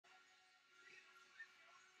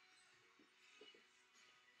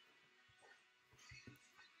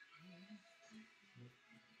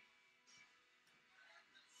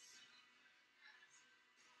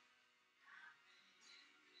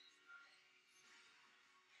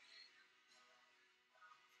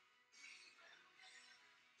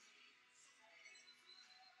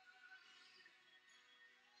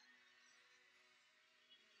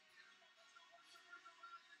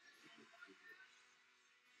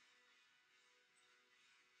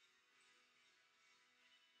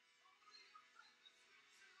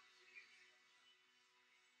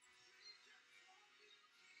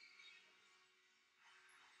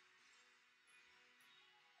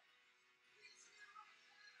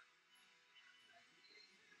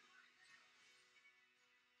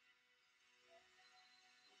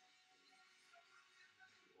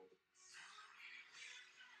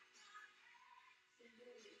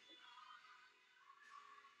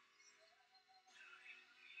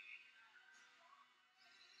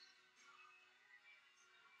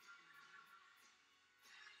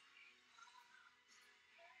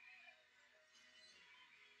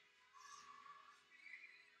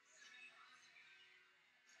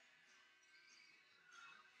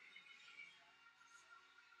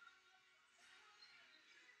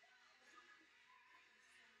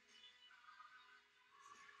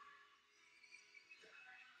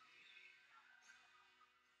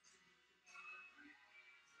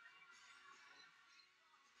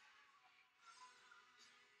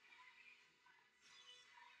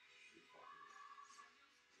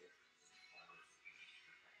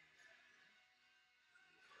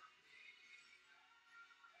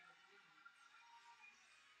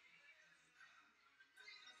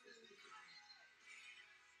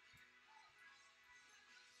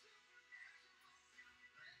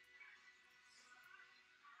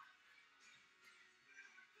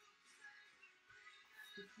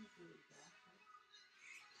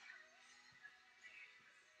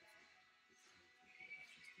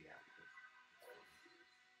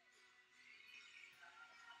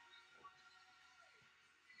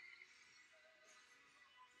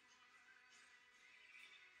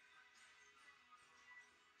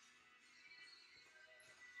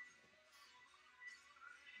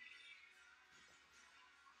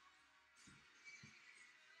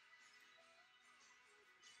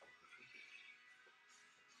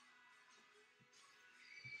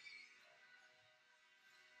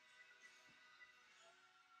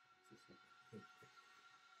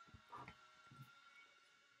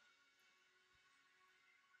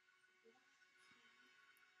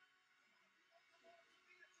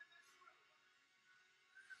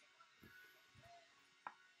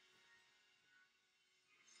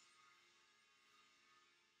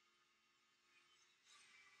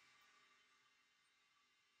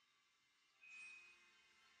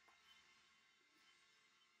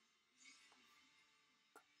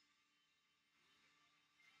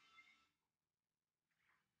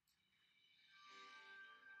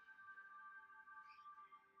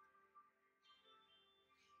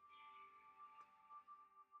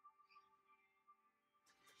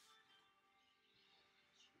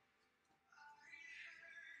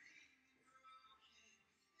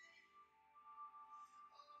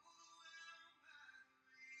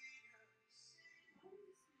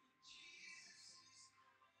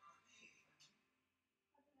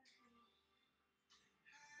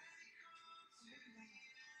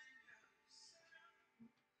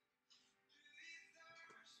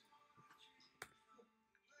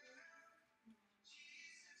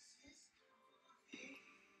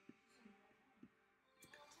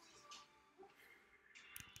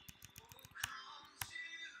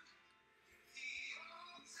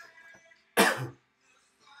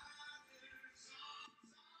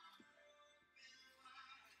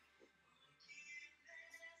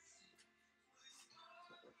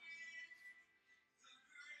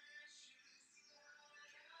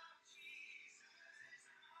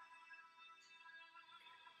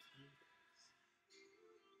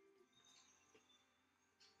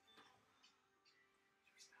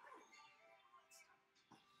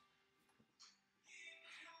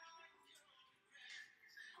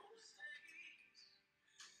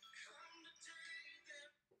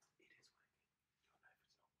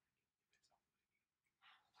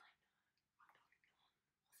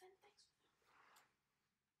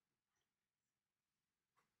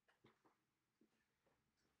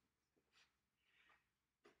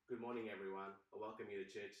Good morning, everyone. I welcome you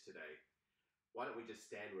to church today. Why don't we just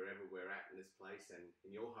stand wherever we're at in this place and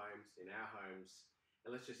in your homes, in our homes,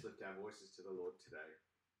 and let's just lift our voices to the Lord today.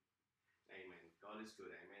 Amen. God is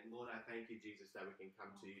good. Amen. Lord, I thank you, Jesus, that we can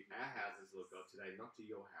come to our houses, Lord God, today, not to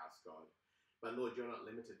your house, God. But Lord, you're not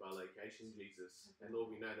limited by location, Jesus. And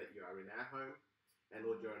Lord, we know that you are in our home. And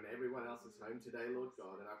Lord, you're in everyone else's home today, Lord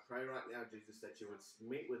God. And I pray right now, Jesus, that you would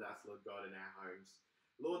meet with us, Lord God, in our homes.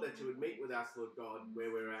 Lord, that you would meet with us, Lord God,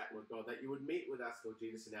 where we're at, Lord God. That you would meet with us, Lord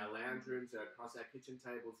Jesus, in our lounge rooms or across our kitchen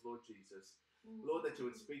tables, Lord Jesus. Lord, that you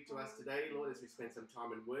would speak to us today, Lord, as we spend some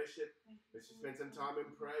time in worship, as we spend some time in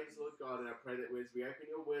praise, Lord God. And I pray that as we open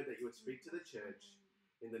your word, that you would speak to the church.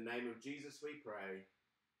 In the name of Jesus we pray.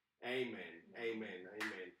 Amen. Amen.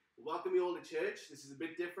 Amen. Welcome you all to church. This is a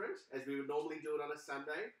bit different, as we would normally do it on a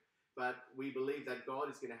Sunday. But we believe that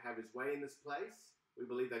God is going to have his way in this place. We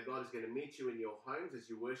believe that God is going to meet you in your homes as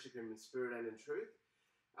you worship him in spirit and in truth.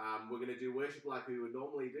 We're going to do worship like we would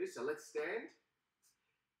normally do. So let's stand.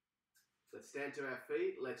 Let's stand to our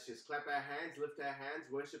feet. Let's just clap our hands, lift our hands,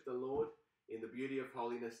 worship the Lord in the beauty of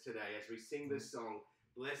holiness today as we sing this song,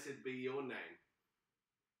 Blessed Be Your Name.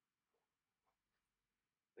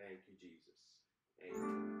 Thank you, Jesus.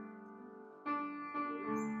 Amen.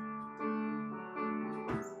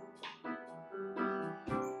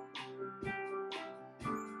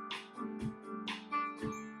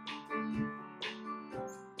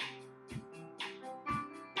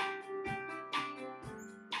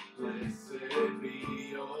 Blessed be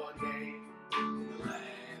your name, the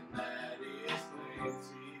land that is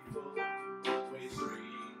plentiful, where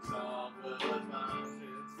streams of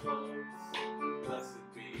abundance flows. Blessed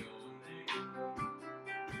be your name.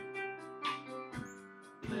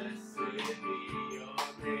 Blessed be your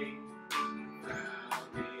name,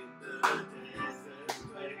 found in the desert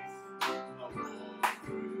place, I walk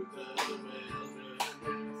through the wilderness.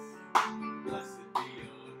 Blessed be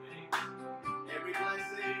your name. Every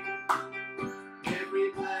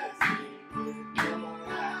blessing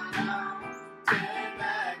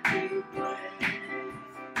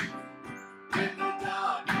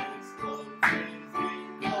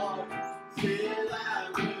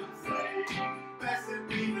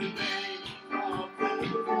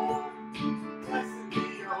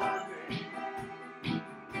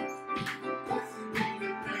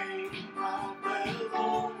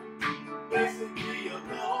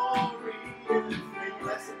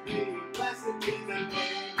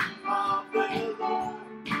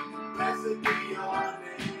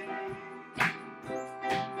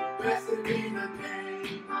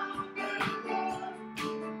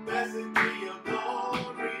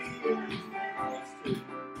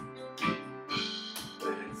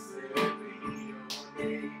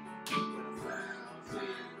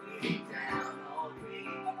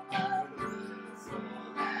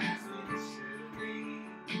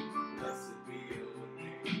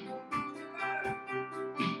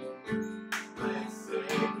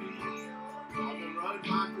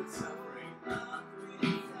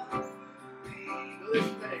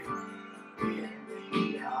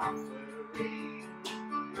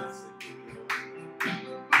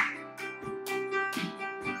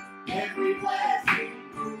Every blessing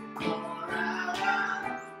pour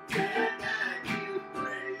out, turn back to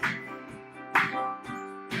praise.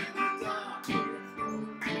 In the darkness,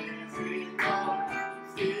 is it gone?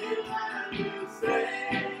 Still I will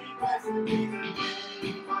say, blessed be the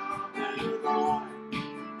name of the Lord.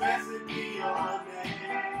 Blessed be your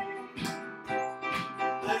name.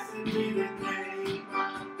 Blessed be the name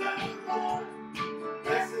of the Lord.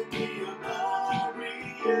 Blessed be your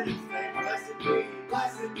glorious name.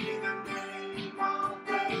 Blessed be the name of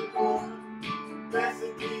the Lord.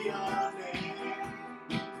 Blessed be your name.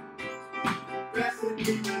 Blessed be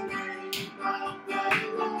the name of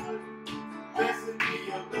the Lord. Blessed be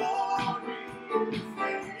your glorious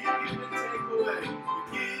name. You give and take away. You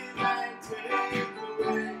give and take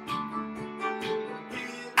away. You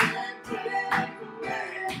give and take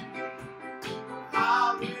away.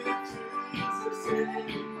 I will choose to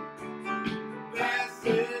say,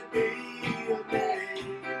 blessed be your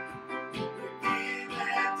name. You give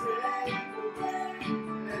and take away.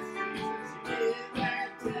 Yes, Jesus, you give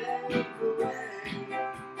and take away.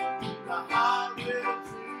 My heart will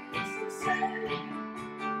choose to say,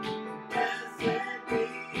 blessed be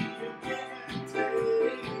your name. Take,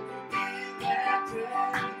 give and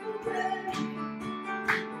take away.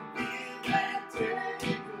 Give and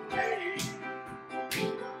take away.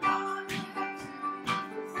 My heart will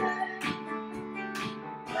choose to say,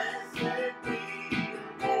 blessed be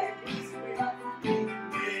your name.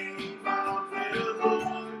 Name of the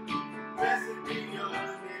Lord. Blessed be your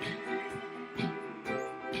name.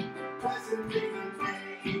 Blessed be the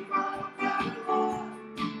name of the Lord.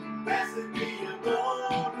 Blessed be your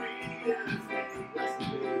glorious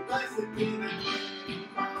name. Blessed be the name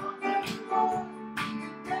of the Lord.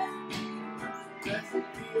 Blessed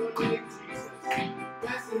be your name, Jesus.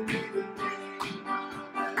 Blessed be the name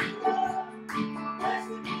of the Lord.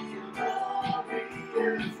 Blessed be your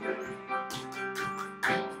glorious name.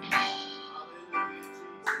 Hallelujah,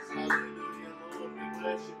 Jesus. Hallelujah, Lord. We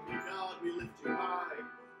worship you, God. We lift you high.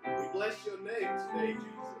 We bless your name today,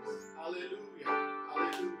 Jesus. Hallelujah.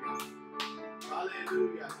 Hallelujah.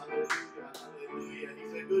 Hallelujah. Hallelujah. Hallelujah.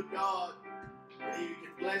 He's a good God. And you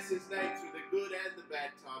can bless his name through the good and the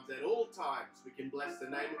bad times. At all times, we can bless the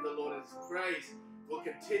name of the Lord, and his praise will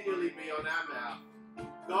continually be on our mouth.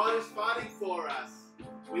 God is fighting for us.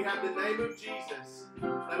 We have the name of Jesus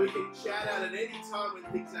that we can shout out at any time when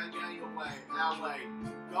things aren't going our way.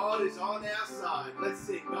 God is on our side. Let's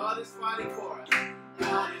sing. God is fighting for us.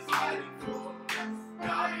 God is fighting for us.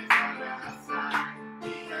 God is on our side.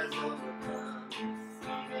 He has overcome. He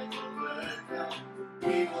has overcome.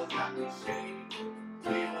 We will not be shaken.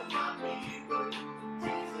 We will not be moved.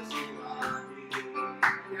 Jesus, you are here.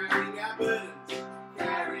 Carrying our burdens.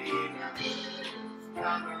 Carrying our burdens.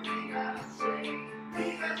 Covering our shame. He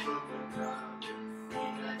has overcome. He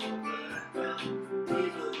has overcome. We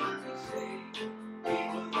will not be shaken. We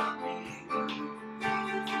will not be moved.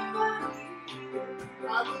 Jesus, you are here.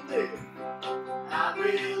 I will live. I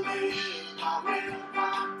will live. I will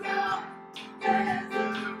not die.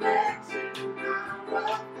 Resurrection now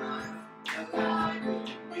of life. Alive in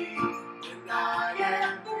me, and I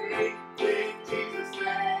am free in Jesus'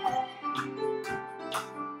 name.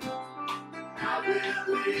 I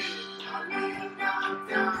will live, I will not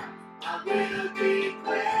die. I will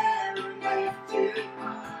declare and lift you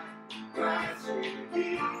high. Christ in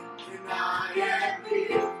me, and I am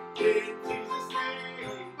healed in Jesus'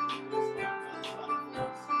 name.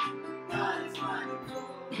 God is fighting for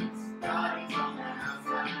us. God is on our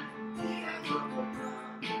side. He has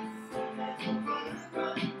overcome. He has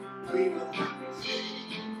overcome. We will not be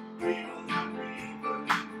shaken. We will not be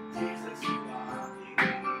moved. Jesus, you are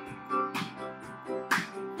here.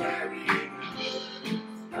 Carrying our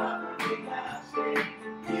burdens, covering our shame.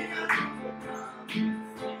 He has overcome. He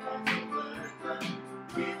has overcome.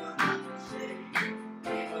 We will not be shaken.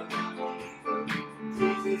 We will not be moved.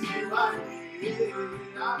 Jesus, you are here.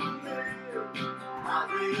 I will live. I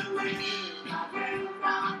will live. I will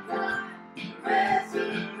not die.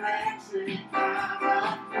 Resurrection, power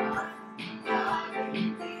of God. God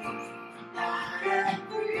in me, I am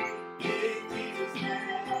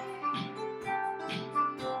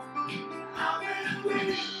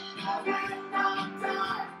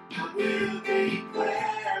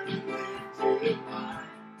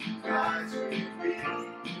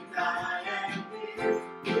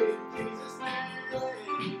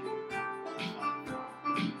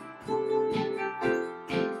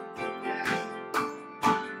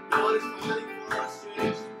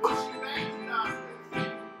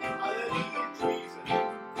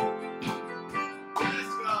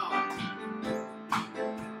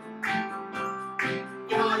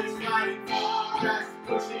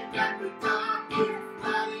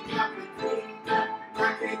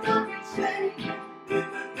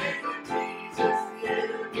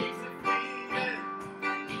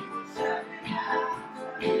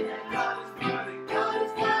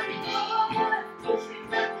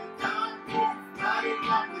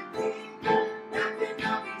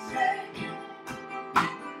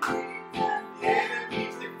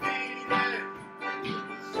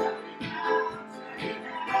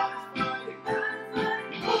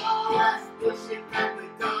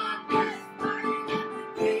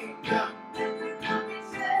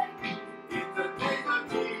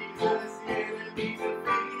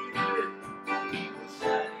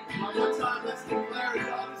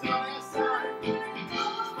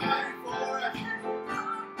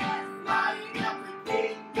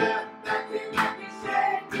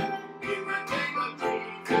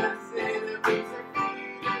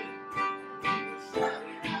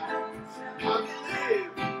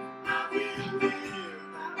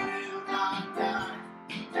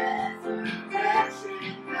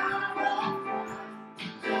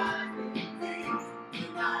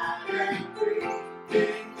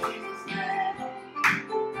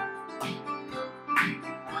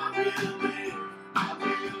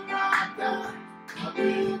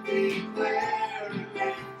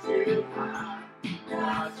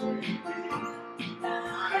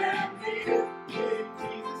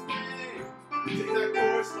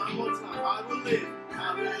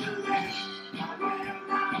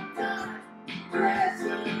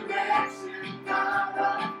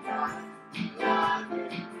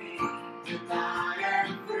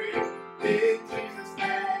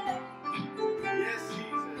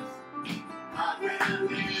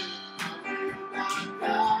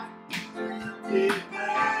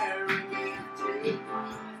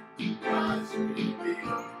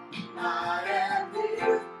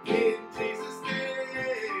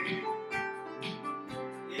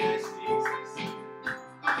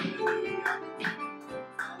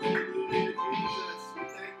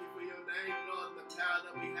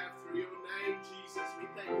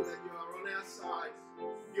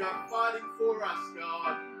for us,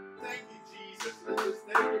 God. Thank you, Jesus. Let's just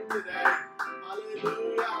thank him today.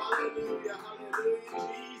 Hallelujah, hallelujah, hallelujah,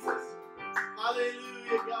 Jesus.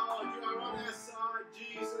 Hallelujah, God. You are on our side,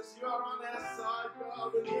 Jesus. You are on our side,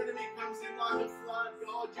 God. When the enemy comes in like a flood,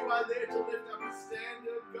 God, you are there to lift up a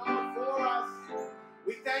standard, God, for us.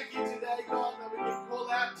 We thank you today, God, that we can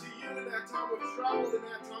call out to you in our time of trouble, in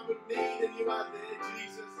our time of need, and you are there,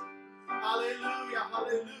 Jesus. Hallelujah,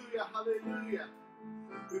 hallelujah, hallelujah.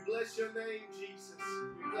 We bless your name, Jesus.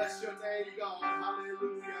 We bless your name, God.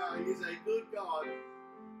 Hallelujah. He is a good God.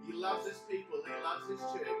 He loves his people. He loves his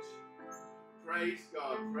church. Praise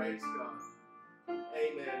God. Praise God.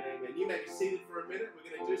 Amen. Amen. You may be seated for a minute. We're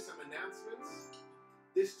going to do some announcements.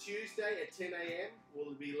 This Tuesday at 10 a.m.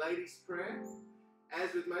 will be ladies' prayer.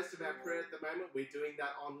 As with most of our prayer at the moment, we're doing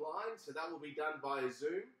that online, so that will be done via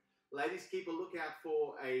Zoom. Ladies, keep a lookout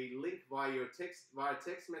for a link via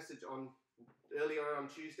text message earlier on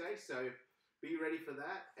Tuesday. So be ready for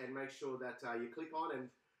that and make sure that you click on and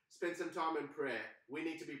spend some time in prayer. We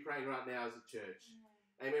need to be praying right now as a church.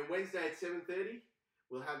 Amen. Wednesday at 7:30,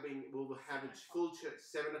 we'll have a full church.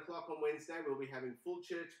 7 o'clock on Wednesday, we'll be having full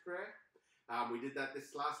church prayer. We did that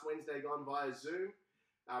this last Wednesday gone via Zoom.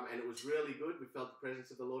 And it was really good. We felt the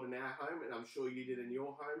presence of the Lord in our home, and I'm sure you did in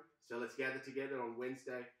your home. So let's gather together on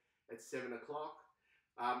Wednesday at 7 o'clock.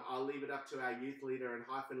 I'll leave it up to our youth leader and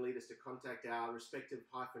hyphen leaders to contact our respective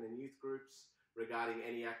hyphen and youth groups regarding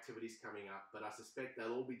any activities coming up. But I suspect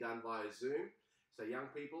they'll all be done via Zoom. So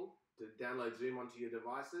young people, to download Zoom onto your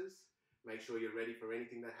devices, make sure you're ready for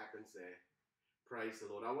anything that happens there. Praise the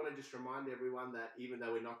Lord. I want to just remind everyone that even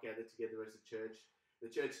though we're not gathered together as a church,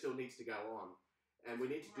 the church still needs to go on. And we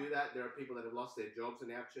need to do that. There are people that have lost their jobs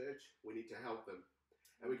in our church. We need to help them.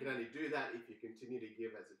 And we can only do that if you continue to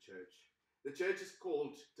give as a church. The church is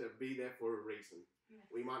called to be there for a reason. Yes.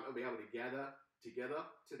 We might not be able to gather together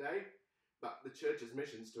today, but the church's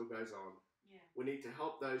mission still goes on. Yeah. We need to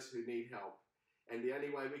help those who need help. And the only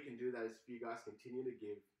way we can do that is if you guys continue to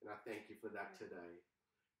give. And I thank you for that today.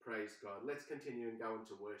 Praise God. Let's continue and go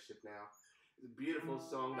into worship now. It's a beautiful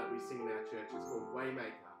song that we sing in our church. It's called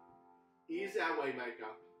Waymaker. He is our way maker.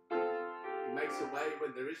 He makes a way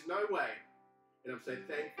when there is no way. And I'm so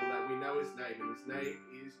thankful that we know his name, and his name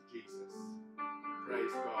is Jesus.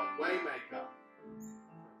 Praise God. Waymaker.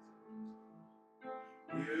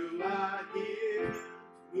 You are here,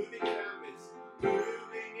 moving in our midst,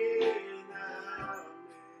 moving in our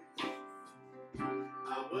midst. I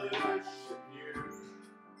worship you.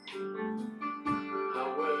 I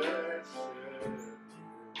worship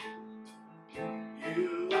you.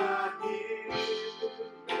 You are here.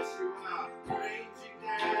 Yes, you are. Raging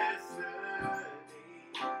destiny.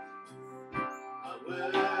 I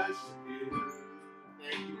worship you.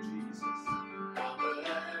 Thank you, Jesus. I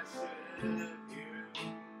worship you.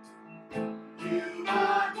 You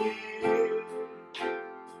are here.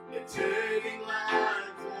 You're turning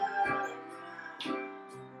lives around.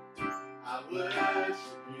 I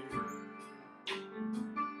worship you.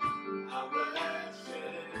 I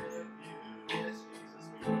worship you. Yes, Jesus,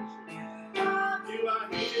 we worship you. You are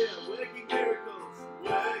here, working miracles,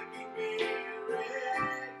 working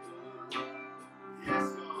miracles. Yes,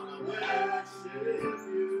 God, I worship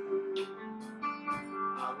you.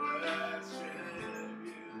 I worship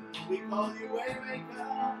you. We call you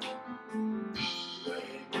Waymaker.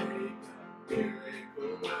 Waymaker,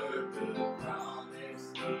 miracle worker, promise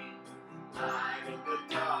me. Light in the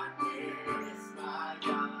darkness, my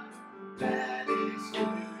God, that is who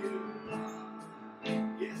you are.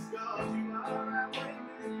 Yes, God, you are our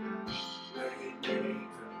waymaker. Waymaker,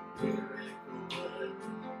 miracle worker,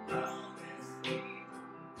 promise me.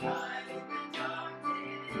 Light in the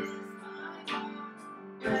darkness, my God,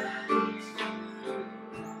 that is who you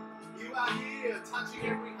are. You are here, touching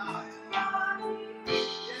every heart.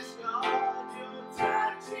 Yes, God, you're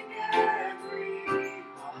touching every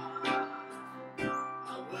heart.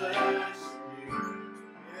 I worship you.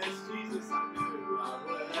 Yes, Jesus, I do. I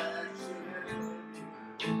worship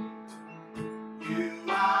you. You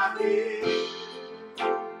are here,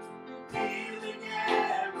 healing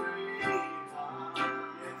every heart.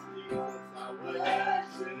 Yes, Jesus, I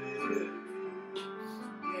worship you.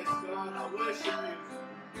 Yes, God, I worship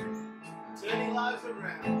you. Turning lives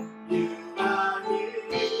around. You are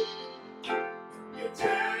here. You're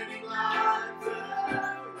turning lives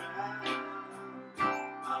around.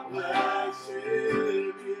 I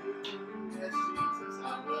worship you. Yes, Jesus, I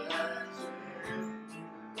worship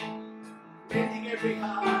you. Mending every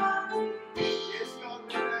heart. Yes, God,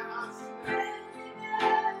 mend our hearts today.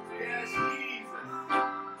 Yes, Jesus,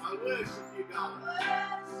 I worship you, God.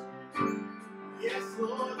 Yes,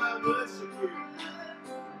 Lord, I worship you.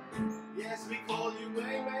 Yes,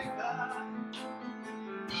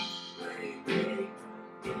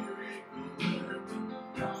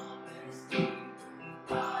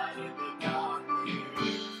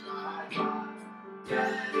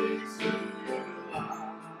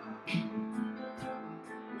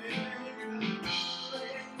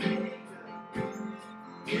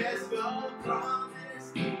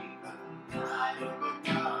 promise keeper, light in the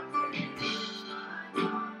darkness, my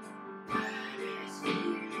God, that is who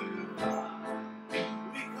you are.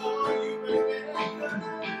 We call you Waymaker,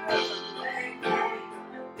 Waymaker,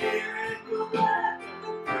 miracle worker,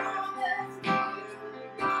 promise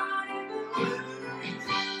keeper, light in the darkness,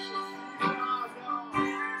 you are God.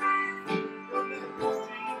 Your name is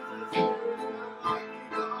Jesus, there is none like you,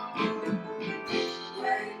 God.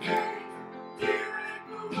 Waymaker,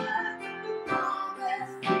 miracle worker,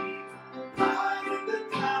 promise keeper, light in the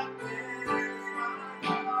darkness, my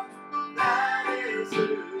God, that is who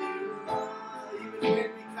you are. Even when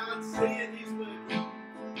we can't see it, He's working.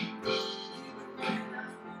 Even when I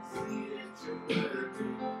can see it, you're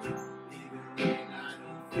working. Even when I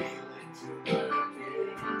don't feel it, you're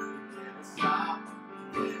working. You never stop,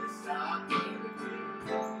 you never stop working.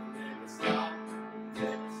 You never stop, you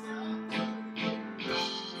never stop working.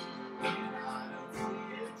 When I don't see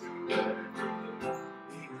it, you're working.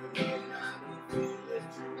 Even when I don't feel it,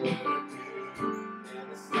 you're working. You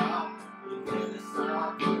never stop, you never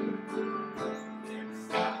stop working. You never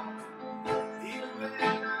stop. Even when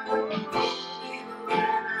I don't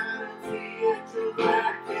see it, you're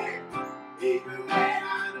working. Even when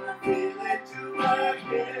I don't feel it, you're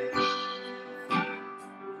working.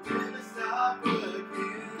 You never stop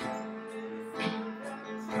working. You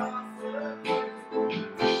never stop working.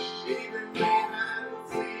 Even when I don't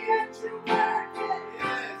see it, you're working.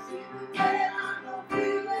 Yes, even when I don't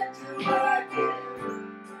feel it, you're working.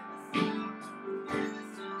 Never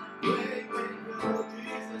stop. Waymaker, oh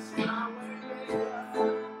Jesus, you're my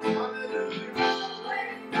waymaker. Hallelujah.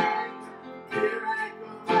 Waymaker,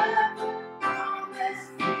 miracle worker, promise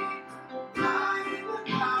keeper, light in the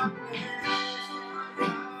darkness, my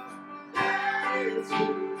God, that is who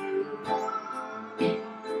you are.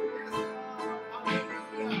 Yes, God.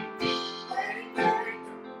 Hallelujah. Waymaker,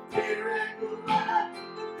 miracle worker,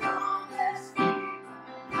 promise keeper,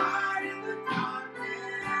 light in the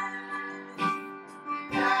darkness,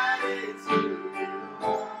 that is who you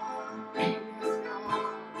are. Yes, God.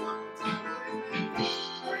 One more time.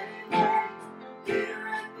 Waymaker,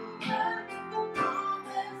 miracle worker,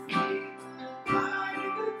 promise keeper, light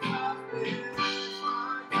in the darkness,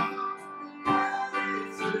 my God, that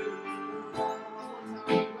is who you are. One more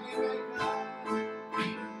time.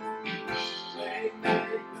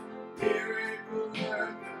 Waymaker, miracle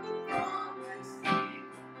worker, promise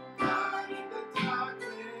keeper, light in the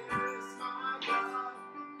darkness, my God,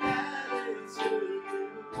 that is who you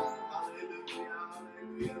are. Hallelujah,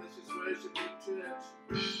 hallelujah. Let's just worship Him, church.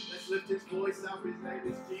 Let's lift His voice up. His name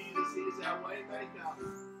is Jesus. He is our waymaker.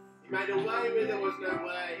 He made a way where there was no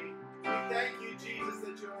way. We thank you, Jesus,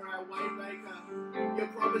 that you're our waymaker. Your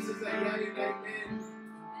promises are yea and amen.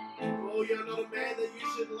 Oh, you're not a man that you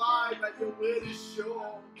should lie, but your word is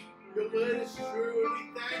sure. Your word is true, and we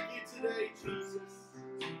thank you today, Jesus.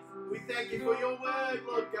 We thank you for your word,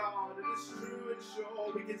 Lord God. It is true and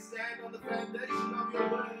sure. We can stand on the foundation of your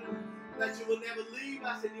word, that you will never leave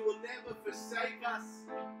us and you will never forsake us.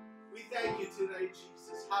 We thank you today,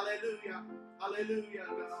 Jesus. Hallelujah. Hallelujah,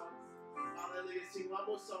 God. Hallelujah. Sing one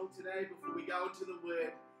more song today before we go into the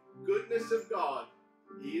word. Goodness of God.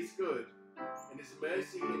 He is good, and His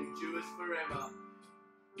mercy endures forever.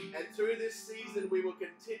 And through this season, we will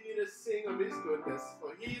continue to sing of His goodness,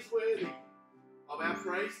 for He is worthy of our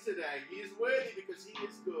praise today. He is worthy because He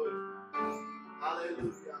is good.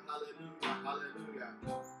 Hallelujah, hallelujah, hallelujah.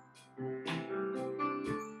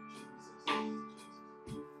 Jesus,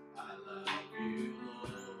 I love you,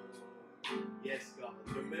 Lord. Yes, God,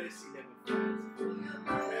 your mercy never fails. Your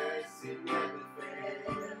mercy never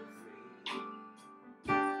fails me.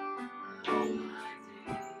 All my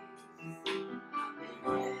days, I've been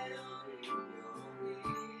held in your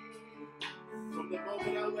hands. From the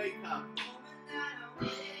moment I wake up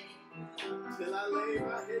till I lay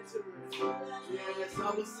my head to rest, yes,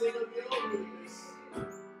 I will sing of your goodness.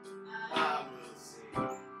 I will sing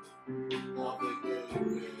of the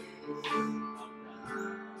goodness of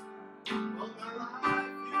God. All my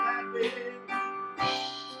life you have been,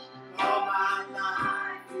 all my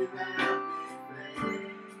life you have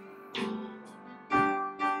been faithful.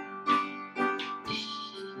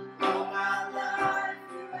 All my life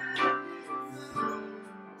you have been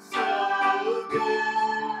so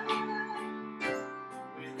good.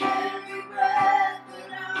 With every breath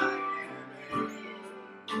that I am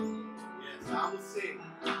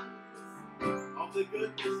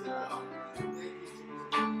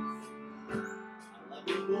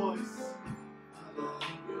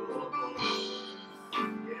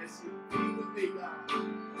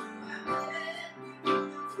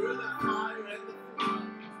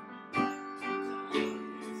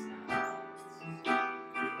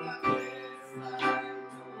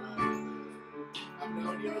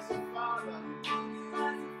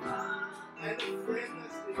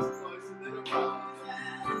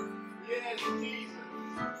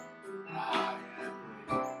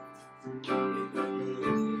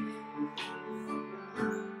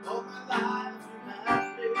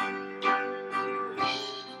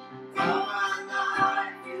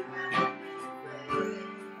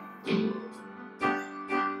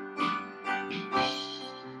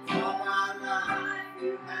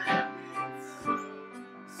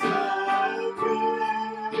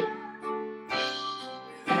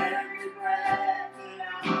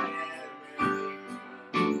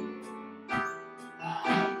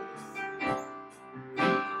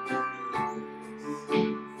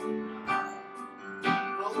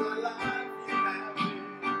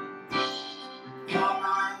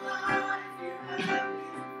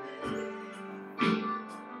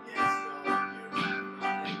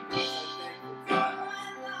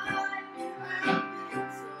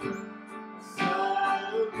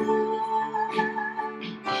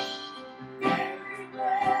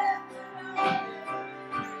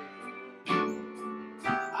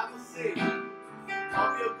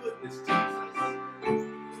goodness, Jesus.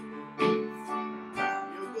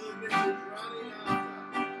 Your goodness is running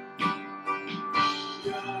after.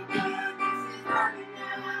 Your goodness is running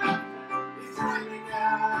after. It's running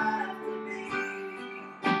after me.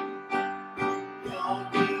 Your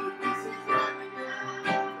goodness is running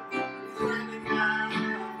after. It's running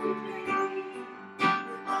after me.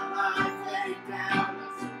 With my life laid down, I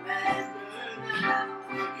surrender now.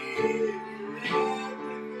 I give you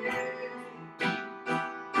everything.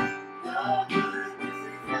 Your goodness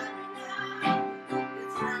is running after.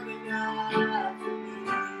 It's running after me.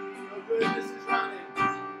 Your goodness is running.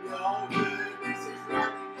 Your goodness is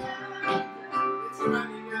running after. It's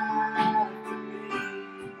running after me.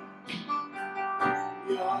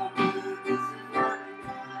 Your goodness is running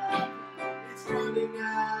after. It's running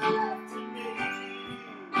after me.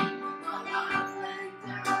 With my life laid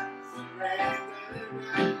down, surrender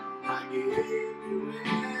now. I give you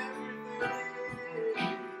everything.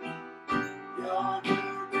 Your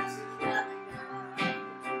goodness is running after.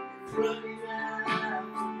 It's running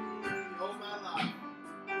after me. All my life.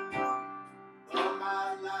 All my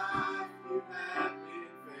life you have been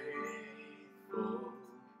faithful.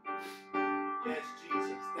 Yes,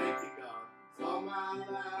 Jesus, thank you, God. All my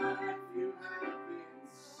life you have been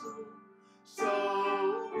so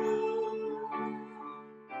good.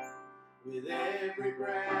 With every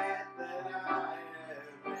breath that I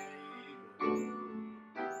am able,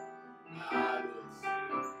 I will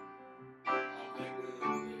sing of the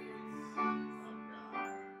goodness of God.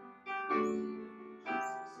 Jesus,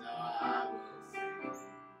 now I will sing of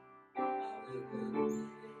the goodness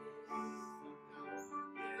of God.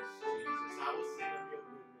 Yes, Jesus, I will sing of your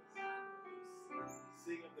goodness.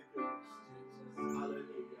 Sing of the goodness, Jesus.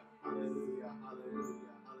 Hallelujah, hallelujah,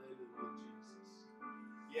 hallelujah, hallelujah, Jesus.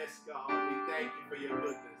 Yes, God, we thank you for your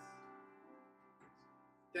goodness.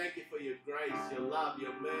 Thank you for your grace, your love,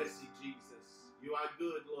 your mercy, Jesus. You are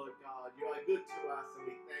good, Lord God. You are good to us, and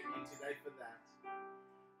we thank you today for that.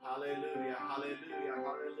 Hallelujah, hallelujah,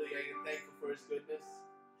 hallelujah. You're thankful for his goodness.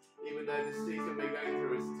 Even though this season we're going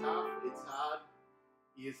through is tough, it's hard,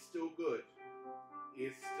 he is still good. He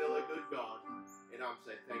is still a good God, and I'm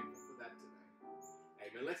so thankful for that today.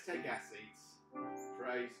 Amen. Let's take our seats.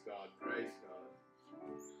 Praise God, praise God.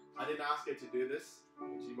 I didn't ask her to do this,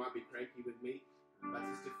 and she might be cranky with me, but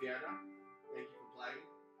Sister Fiona, thank you for playing.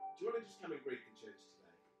 Do you want to just come and greet the church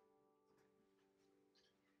today?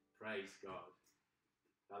 Praise God.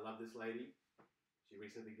 I love this lady. She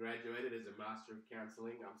recently graduated as a Master of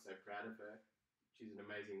Counseling. I'm so proud of her. She's an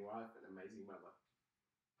amazing wife and amazing mother.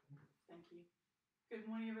 Thank you. Good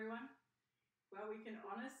morning, everyone. Well, we can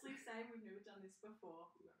honestly say we've never done this before.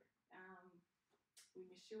 No. We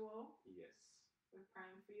miss you all. Yes. We're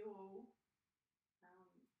praying for you all.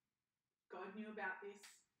 God knew about this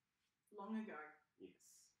long ago. Yes.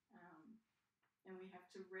 And we have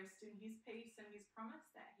to rest in his peace and his promise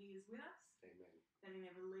that he is with us. Amen. That he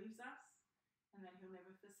never leaves us and that he'll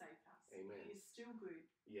never forsake us. Amen. He is still good.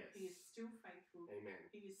 Yes. He is still faithful. Amen.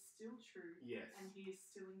 He is still true. Yes. And he is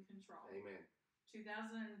still in control. Amen.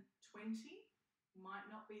 2020 might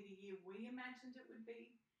not be the year we imagined it would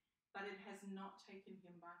be, but it has not taken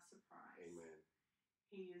him by surprise. Amen.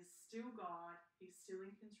 He is still God. He's still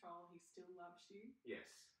in control. He still loves you. Yes.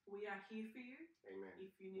 We are here for you. Amen.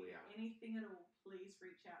 If you need anything at all, please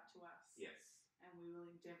reach out to us. Yes. And we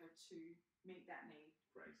will endeavour to meet that need.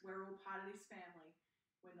 Praise We're all part of this family.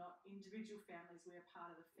 We're not individual families. We are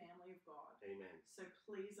part of the family of God. Amen. So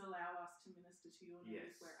please allow us to minister to your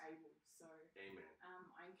needs. Yes. We're able. So Amen.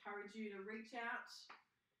 I encourage you to reach out.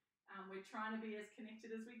 We're trying to be as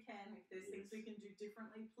connected as we can. If there's things we can do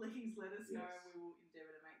differently, please let us know, and we will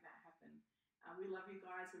endeavour to make that happen. We love you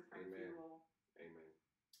guys. We're praying for you all. Amen.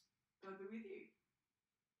 God be with you.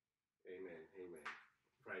 Amen. Amen.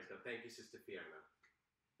 Praise God. Thank you, Sister Fiona.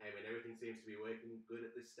 Amen. Everything seems to be working good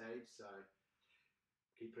at this stage, so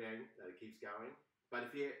keep praying that it keeps going. But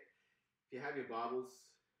if you have your Bibles,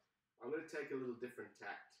 I'm going to take a little different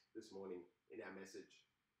tact this morning in our message.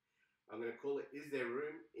 I'm going to call it, Is There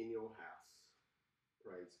Room in Your House?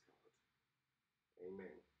 Praise God.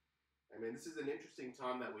 Amen. Amen. This is an interesting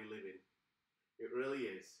time that we live in. It really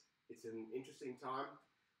is. It's an interesting time.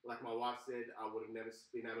 Like my wife said, I would have never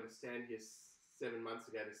been able to stand here 7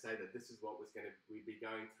 months ago to say that this is what we'd be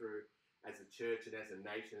going through as a church and as a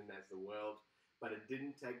nation and as the world. But it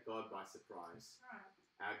didn't take God by surprise.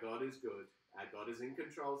 Our God is good. Our God is in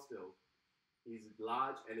control still. He's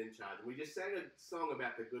large and in charge. And we just sang a song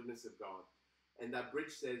about the goodness of God. And that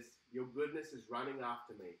bridge says, your goodness is running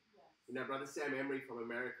after me. Yes. You know, Brother Sam Emery from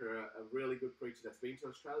America, a really good preacher that's been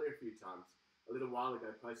to Australia a few times, a little while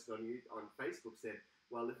ago posted on Facebook, said,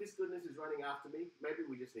 well, if His goodness is running after me, maybe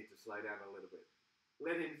we just need to slow down a little bit.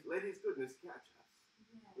 Let His goodness catch us.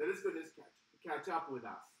 Yeah. Let His goodness catch up with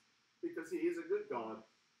us, because He is a good God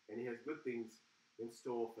and He has good things in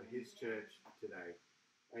store for His church today.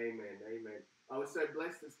 Amen. Amen. I was so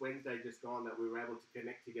blessed this Wednesday just gone that we were able to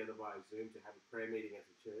connect together via Zoom to have a prayer meeting as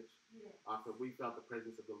a church. Yes. After we felt the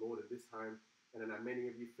presence of the Lord in this home, and I know many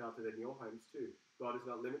of you felt it in your homes too. God is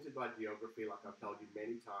not limited by geography, like I've told you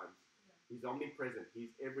many times. Yeah. He's omnipresent.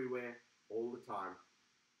 He's everywhere all the time.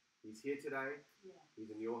 He's here today. Yeah.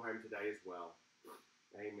 He's in your home today as well.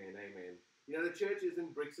 Amen. Amen. You know, the church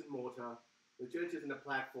isn't bricks and mortar. The church isn't a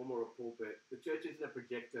platform or a pulpit. The church isn't a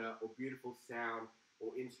projector or beautiful sound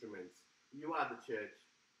or instruments. You are the church.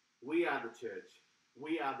 We are the church.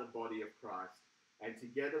 We are the body of Christ. And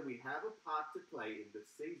together we have a part to play in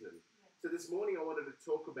this season. Yeah. So this morning I wanted to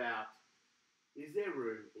talk about, is there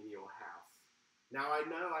room in your house? Now I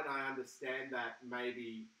know and I understand that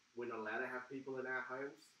maybe we're not allowed to have people in our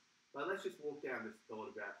homes, but let's just walk down this thought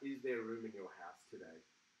about, is there room in your house today?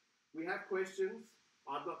 We have questions.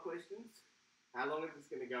 I've got questions. How long is this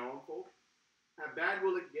going to go on for? How bad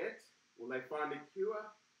will it get? Will they find a cure?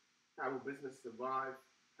 How will business survive?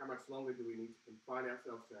 How much longer do we need to confine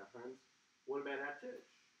ourselves to our homes? What about our church?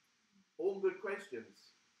 All good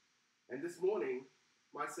questions. And this morning,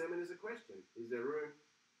 my sermon is a question. Is there room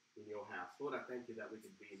in your house? Lord, I thank you that we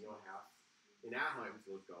can be in your house, in our homes,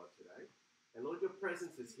 Lord God, today. And Lord, your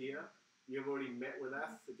presence is here. You've already met with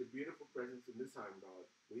us. Such a beautiful presence in this home, God.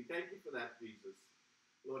 We thank you for that, Jesus.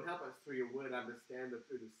 Lord, help us through your word understand that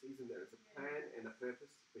through this season there is a plan and a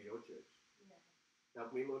purpose for your church.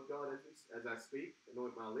 Help me, Lord God, as I speak,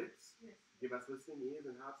 anoint my lips. Yes. Give us listening ears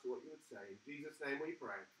and hearts to what you would say. In Jesus' name we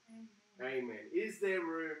pray. Amen. Amen. Is there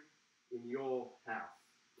room in your house?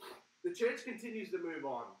 The church continues to move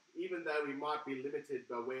on, even though we might be limited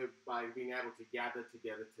by being able to gather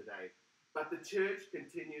together today. But the church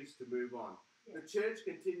continues to move on. Yes. The church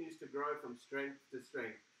continues to grow from strength to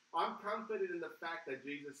strength. I'm comforted in the fact that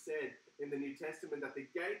Jesus said in the New Testament that the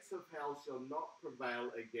gates of hell shall not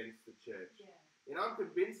prevail against the church. Yeah. And I'm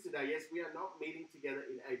convinced today, yes, we are not meeting together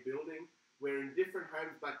in a building. We're in different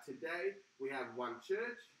homes, but today we have one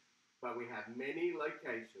church, but we have many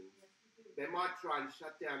locations. Yes, we do. They might try and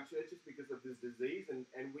shut down churches because of this disease,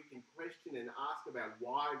 and we can question and ask about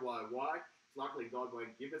why. It's likely God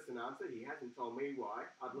won't give us an answer. He hasn't told me why.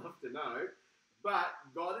 I'd love to know. But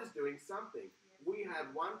God is doing something. We have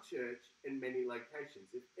one church in many locations.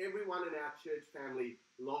 If everyone in our church family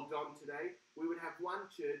logged on today, we would have one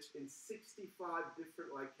church in 65 different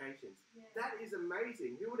locations. Yeah. That is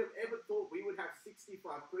amazing. Who would have ever thought we would have 65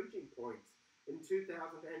 preaching points in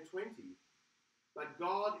 2020? But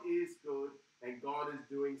God is good and God is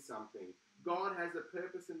doing something. God has a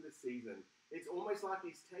purpose in this season. It's almost like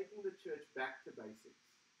He's taking the church back to basics.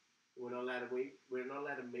 We're not allowed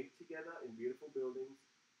to meet together in beautiful buildings,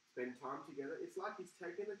 spend time together. It's like He's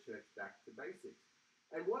taken the church back to basics.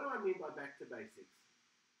 And what do I mean by back to basics?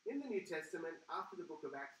 In the New Testament, after the book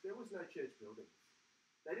of Acts, there was no church buildings.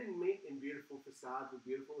 They didn't meet in beautiful facades with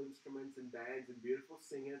beautiful instruments and bands and beautiful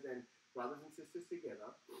singers and brothers and sisters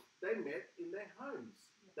together. They met in their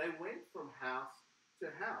homes. They went from house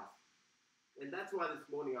to house. And that's why this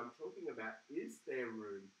morning I'm talking about, is there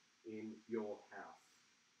room in your house?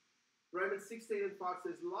 Romans 16:5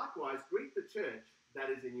 says, likewise, greet the church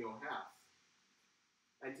that is in your house.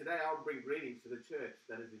 And today I'll bring greetings to the church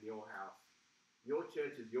that is in your house. Your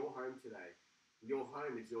church is your home today. Your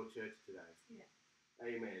home is your church today. Yeah.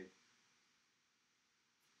 Amen.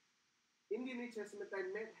 In the New Testament, they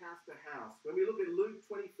met house to house. When we look at Luke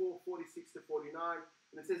 24:46-49,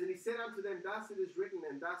 and it says, and he said unto them, thus it is written,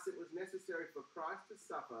 and thus it was necessary for Christ to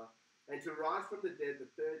suffer, and to rise from the dead the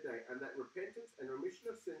third day, and that repentance and remission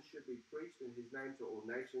of sins should be preached in his name to all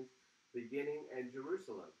nations, beginning in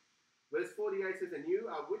Jerusalem. Verse 48 says, and you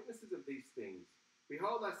are witnesses of these things.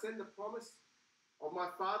 Behold, I send the promise of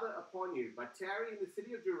my Father upon you, but tarry in the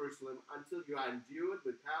city of Jerusalem until you are endued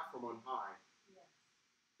with power from on high. Yes.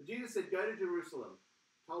 So Jesus said, go to Jerusalem.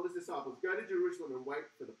 Told his disciples, go to Jerusalem and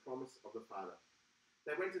wait for the promise of the Father.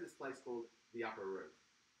 They went to this place called the Upper Room.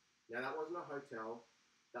 Now, that wasn't a hotel.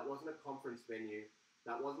 That wasn't a conference venue.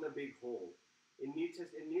 That wasn't a big hall. In New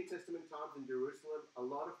Testament times in Jerusalem, a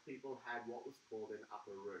lot of people had what was called an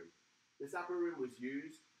upper room. This upper room was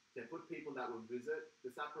used to put people that would visit.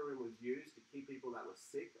 This upper room was used to keep people that were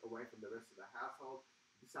sick away from the rest of the household.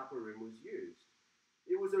 This upper room was used.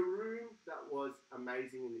 It was a room that was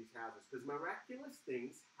amazing in these houses because miraculous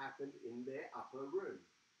things happened in their upper room.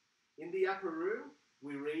 In the upper room,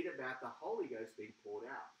 we read about the Holy Ghost being poured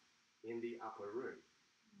out in the upper room.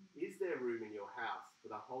 Is there room in your house for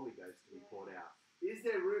the Holy Ghost to be poured out? Is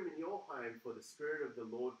there room in your home for the Spirit of the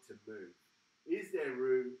Lord to move? Is there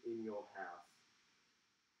room in your house?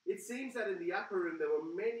 It seems that in the upper room there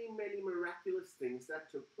were many, many miraculous things that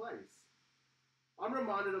took place. I'm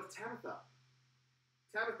reminded of Tabitha.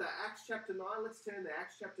 Tabitha, Acts chapter 9. Let's turn there.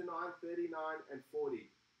 Acts chapter 9, 39 and 40.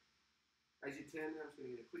 As you turn there, I'm just going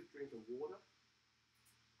to get a quick drink of water.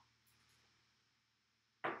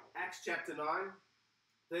 Acts chapter 9,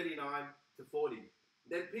 39 to 40.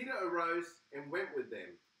 Then Peter arose and went with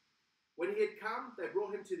them. When he had come, they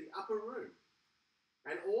brought him to the upper room.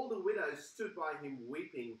 And all the widows stood by him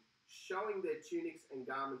weeping, showing their tunics and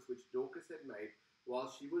garments which Dorcas had made while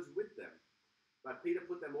she was with them. But Peter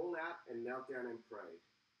put them all out and knelt down and prayed.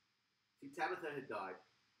 See, Tabitha had died.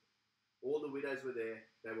 All the widows were there.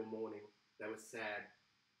 They were mourning. They were sad.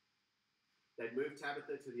 They'd moved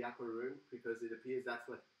Tabitha to the upper room because it appears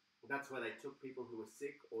that's where they took people who were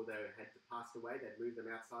sick or they had passed away. They'd moved them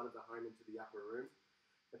outside of the home into the upper room.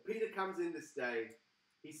 And Peter comes in this day.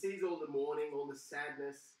 He sees all the mourning, all the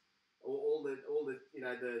sadness, all the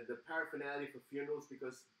paraphernalia for funerals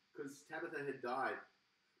because Tabitha had died.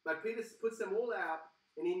 But Peter puts them all out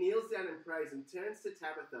and he kneels down and prays and turns to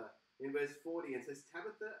Tabitha in verse 40 and says,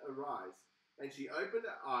 Tabitha, arise. And she opened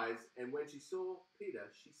her eyes, and when she saw Peter,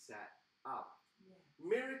 she sat up. Yes.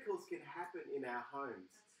 Miracles can happen in our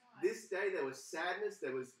homes. Right. This day there was sadness,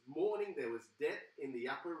 there was mourning, there was death in the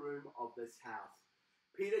upper room of this house.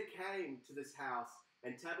 Peter came to this house,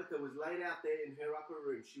 and Tabitha was laid out there in her upper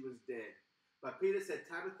room. She was dead. But Peter said,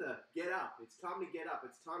 Tabitha, get up. It's time to get up.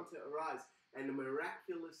 It's time to arise. And a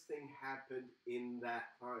miraculous thing happened in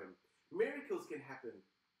that home. Miracles can happen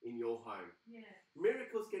in your home. Yes.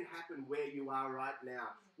 Miracles can happen where you are right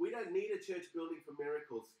now. We don't need a church building for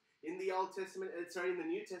miracles. In the in the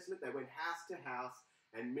New Testament, they went house to house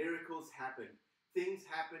and miracles happened. Things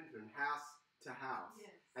happened from house to house.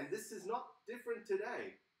 Yes. And this is not different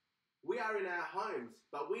today. We are in our homes,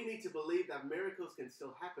 but we need to believe that miracles can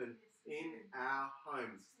still happen in our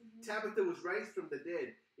homes. Mm-hmm. Tabitha was raised from the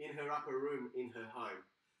dead in her upper room in her home.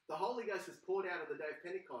 The Holy Ghost was poured out on the day of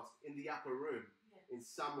Pentecost in the upper room in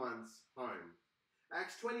someone's home.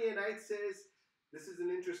 Acts 20 and 8 says, this is an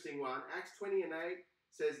interesting one. Acts 20 and 8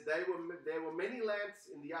 says, there were many lamps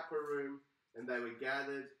in the upper room and they were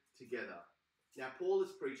gathered together. Now, Paul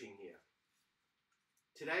is preaching here.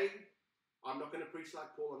 Today, I'm not going to preach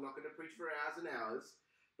like Paul. I'm not going to preach for hours and hours.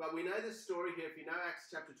 But we know this story here. If you know Acts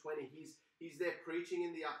chapter 20, he's there preaching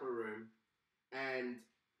in the upper room. And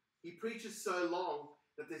he preaches so long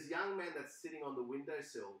that this young man that's sitting on the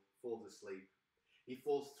windowsill falls asleep. He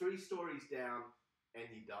falls 3 stories down and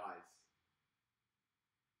he dies.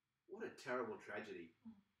 What a terrible tragedy.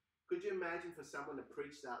 Could you imagine for someone to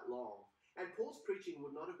preach that long? And Paul's preaching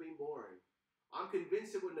would not have been boring. I'm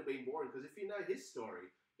convinced it wouldn't have been boring because if you know his story,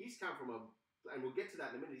 he's come from and we'll get to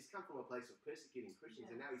that in a minute, he's come from a place of persecuting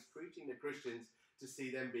Christians, and now he's preaching to Christians to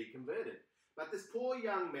see them be converted. But this poor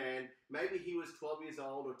young man, maybe he was 12 years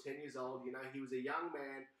old or 10 years old, he was a young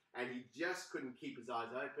man and he just couldn't keep his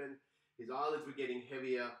eyes open. His eyelids were getting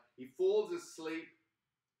heavier. He falls asleep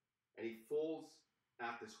and he falls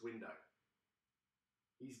out this window.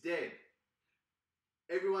 He's dead.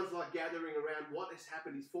 Everyone's like gathering around. What has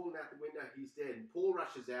happened? He's fallen out the window. He's dead. And Paul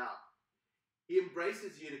rushes out. He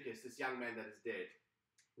embraces Eutychus, this young man that is dead.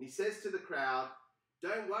 And he says to the crowd,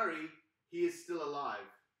 don't worry, he is still alive.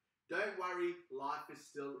 Don't worry, life is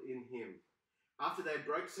still in him. After they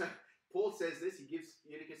broke, so Paul says this, he gives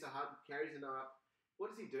Eutychus a hug, carries him up.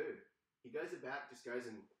 What does he do? He goes about, just goes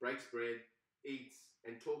and breaks bread, eats,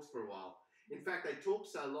 and talks for a while. In fact, they talked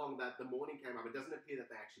so long that the morning came up. It doesn't appear that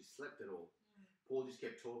they actually slept at all. Paul just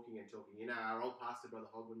kept talking and talking. Our old pastor,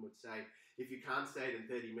 Brother Hogman, would say, if you can't say it in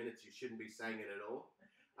 30 minutes, you shouldn't be saying it at all.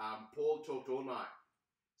 Paul talked all night,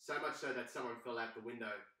 so much so that someone fell out the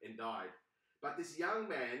window and died. But this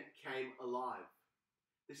young man came alive.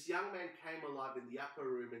 This young man came alive in the upper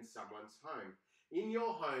room in someone's home. In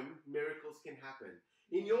your home, miracles can happen.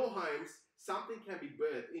 In your homes, something can be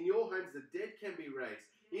birthed. In your homes, the dead can be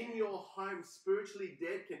raised. In your home, spiritually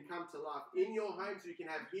dead can come to life. In your homes, you can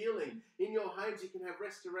have healing. In your homes, you can have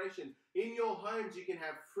restoration. In your homes, you can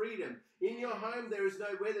have freedom. In your home, there is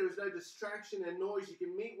no distraction and noise. You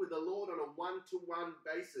can meet with the Lord on a one-to-one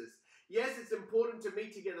basis. Yes, it's important to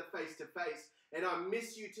meet together face to face. And I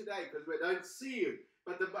miss you today because we don't see you.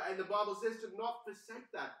 But the Bible says to not forsake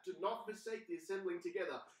that, to not forsake the assembling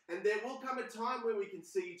together. And there will come a time when we can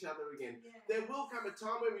see each other again. Yes. There will come a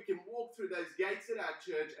time when we can walk through those gates at our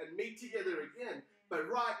church and meet together again. But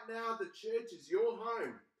right now, the church is your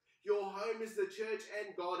home. Your home is the church,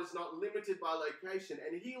 and God is not limited by location,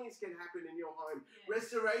 and healings can happen in your home. Yes.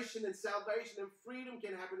 Restoration and salvation and freedom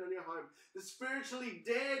can happen in your home. The spiritually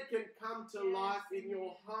dead can come to life in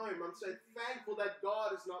your home. I'm so thankful that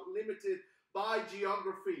God is not limited by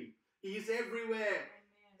geography. He is everywhere,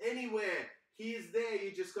 anywhere. He is there.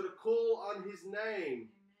 You just got to call on his name.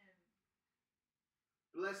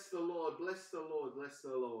 Bless the Lord, bless the Lord, bless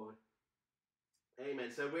the Lord.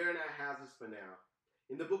 Amen. So we're in our houses for now.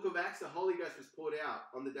 In the book of Acts, the Holy Ghost was poured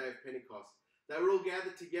out on the day of Pentecost. They were all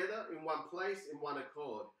gathered together in one place, in one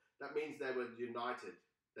accord. That means they were united.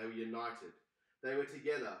 They were united. They were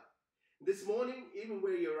together. This morning, even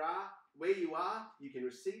where you are, you can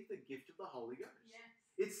receive the gift of the Holy Ghost.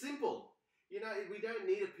 Yes. It's simple. You know, we don't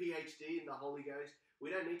need a PhD in the Holy Ghost.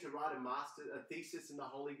 We don't need to write a thesis in the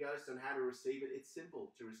Holy Ghost on how to receive it. It's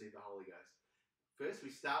simple to receive the Holy Ghost. First,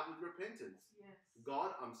 we start with repentance. Yes.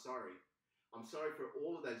 God, I'm sorry. I'm sorry for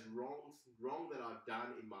all of those wrong that I've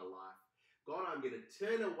done in my life. God, I'm going to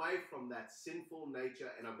turn away from that sinful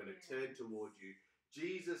nature and I'm going to turn toward you.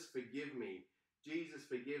 Jesus, forgive me. Jesus,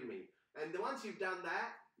 forgive me. And once you've done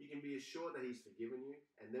that, you can be assured that he's forgiven you.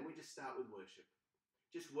 And then we just start with worship.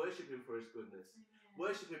 Just worship him for his goodness.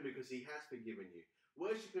 Worship him because he has forgiven you.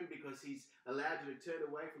 Worship him because he's allowed you to turn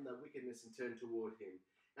away from that wickedness and turn toward him.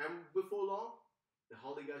 And before long, the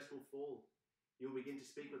Holy Ghost will fall. You'll begin to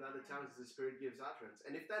speak with other tongues as the Spirit gives utterance.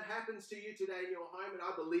 And if that happens to you today in your home, and I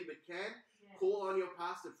believe it can, call on your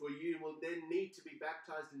pastor, for you will then need to be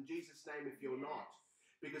baptized in Jesus' name if you're not.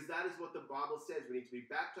 Because that is what the Bible says. We need to be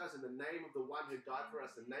baptized in the name of the one who died for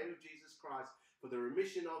us, the name of Jesus Christ, for the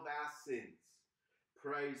remission of our sins.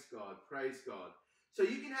 Praise God, praise God. So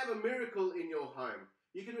you can have a miracle in your home.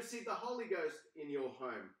 You can receive the Holy Ghost in your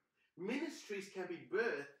home. Ministries can be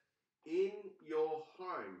birthed in your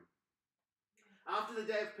home. After the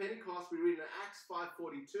day of Pentecost, we read in Acts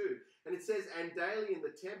 5:42, and it says, and daily in the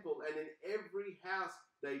temple and in every house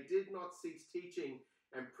they did not cease teaching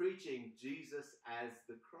and preaching Jesus as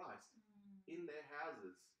the Christ. In their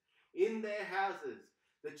houses. In their houses.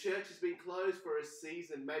 The church has been closed for a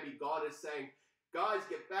season. Maybe God is saying, guys,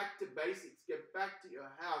 get back to basics. Get back to your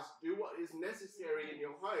house. Do what is necessary in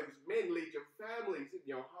your homes. Men, lead your families in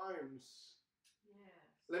your homes.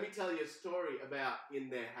 Let me tell you a story about in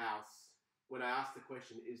their house. When I asked the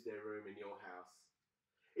question, is there room in your house?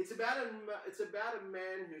 It's about a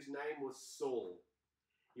man whose name was Saul.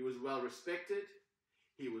 He was well respected,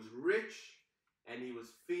 he was rich, and he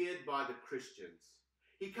was feared by the Christians.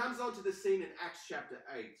 He comes onto the scene in Acts chapter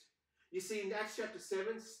 8. You see, in Acts chapter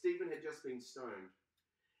 7, Stephen had just been stoned.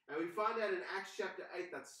 And we find out in Acts chapter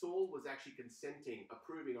 8 that Saul was actually consenting,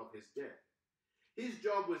 approving of his death. His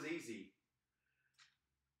job was easy.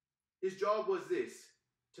 His job was this: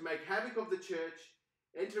 to make havoc of the church,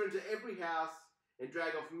 enter into every house, and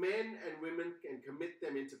drag off men and women and commit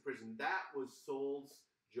them into prison. That was Saul's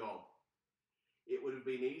job. It would have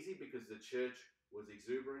been easy because the church was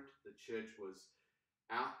exuberant, the church was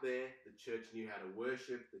out there, the church knew how to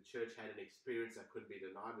worship, the church had an experience that couldn't be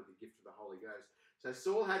denied with the gift of the Holy Ghost. So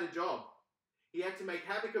Saul had a job. He had to make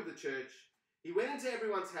havoc of the church. He went into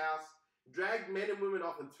everyone's house, dragged men and women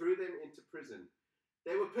off and threw them into prison.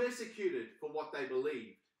 They were persecuted for what they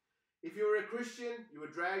believed. If you were a Christian, you were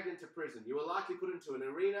dragged into prison. You were likely put into an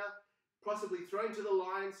arena, possibly thrown to the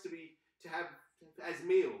lions to have as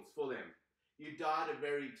meals for them. You died a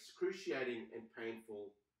very excruciating and painful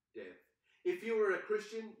death. If you were a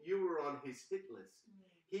Christian, you were on his hit list.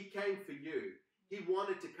 He came for you. He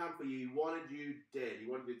wanted to come for you. He wanted you dead. He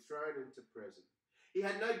wanted you thrown into prison. He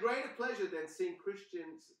had no greater pleasure than seeing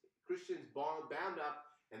Christians bound up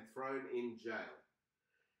and thrown in jail.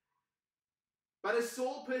 But as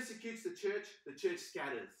Saul persecutes the church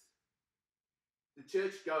scatters. The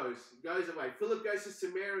church goes away. Philip goes to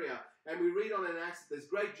Samaria, and we read on in Acts that there's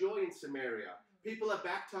great joy in Samaria. People are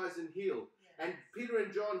baptized and healed. And Peter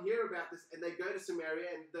and John hear about this, and they go to Samaria,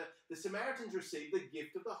 and the Samaritans receive the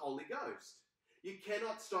gift of the Holy Ghost. You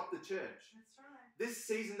cannot stop the church. That's right. This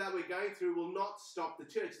season that we're going through will not stop the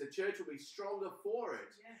church. The church will be stronger for it.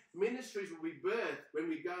 Yes. Ministries will be birthed when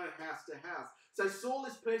we go house to house. So Saul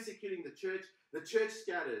is persecuting the church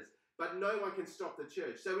scatters, but no one can stop the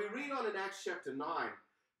church. So we read on in Acts chapter 9,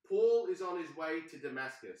 Paul is on his way to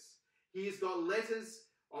Damascus. He has got letters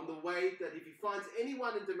on the way that if he finds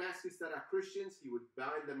anyone in Damascus that are Christians, he would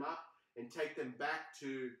bind them up and take them back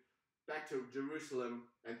to Jerusalem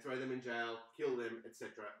and throw them in jail, kill them,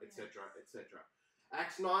 etc., etc., etc.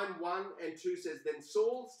 Acts 9, 1 and 2 says, then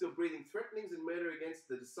Saul, still breathing threatenings and murder against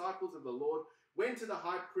the disciples of the Lord, went to the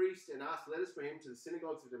high priest and asked letters for him to the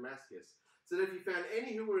synagogues of Damascus, so that if he found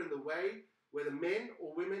any who were in the way, whether men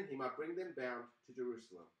or women, he might bring them bound to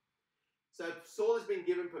Jerusalem. So Saul has been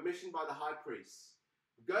given permission by the high priest.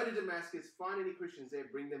 Go to Damascus, find any Christians there,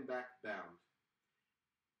 bring them back bound.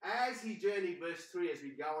 As he journeyed, verse 3, as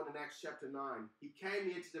we go on in Acts chapter 9, he came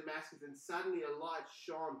near to Damascus, and suddenly a light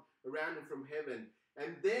shone around him from heaven.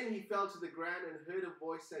 And then he fell to the ground and heard a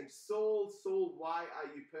voice saying, Saul, Saul, why are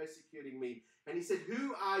you persecuting me? And he said,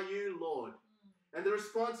 who are you, Lord? And the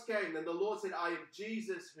response came, and the Lord said, I am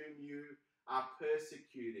Jesus whom you are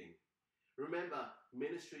persecuting. Remember,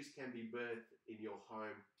 ministries can be birthed in your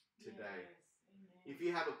home today. Yes. If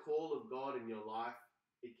you have a call of God in your life,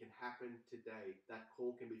 it can happen today. That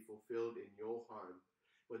call can be fulfilled in your home.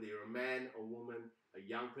 Whether you're a man, a woman, a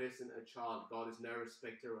young person, a child, God is no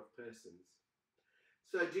respecter of persons.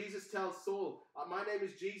 So Jesus tells Saul, my name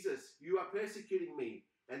is Jesus. You are persecuting me.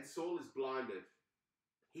 And Saul is blinded.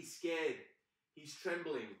 He's scared. He's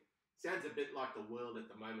trembling. Sounds a bit like the world at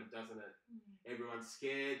the moment, doesn't it? Everyone's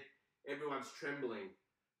scared. Everyone's trembling.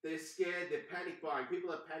 They're scared. They're panic buying.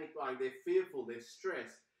 People are panic buying. They're fearful. They're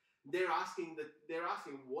stressed. They're asking,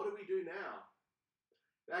 what do we do now?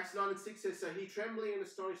 Acts 9 and 6 says, so he trembling and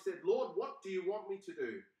astonished said, Lord, what do you want me to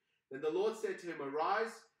do? Then the Lord said to him,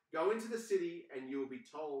 arise, go into the city, and you will be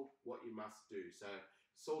told what you must do. So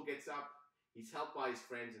Saul gets up. He's helped by his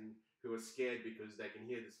friends who are scared because they can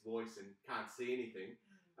hear this voice and can't see anything,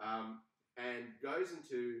 and goes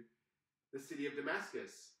into the city of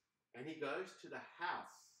Damascus. And he goes to the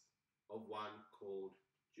house of one called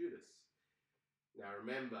Judas. Now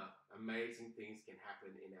remember, amazing things can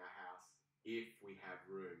happen in our house if we have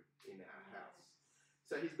room in our house.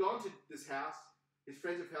 So he's gone to this house. His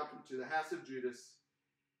friends have helped him to the house of Judas.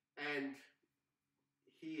 And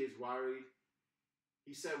he is worried.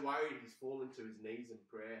 He's so worried he's fallen to his knees in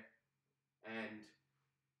prayer. And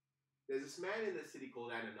there's this man in the city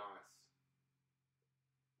called Ananias.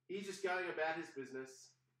 He's just going about his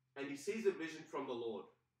business. And he sees a vision from the Lord.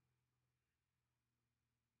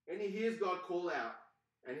 And he hears God call out,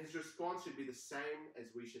 and his response should be the same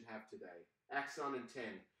as we should have today. Acts 9 and 10.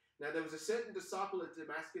 Now there was a certain disciple at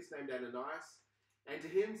Damascus named Ananias, and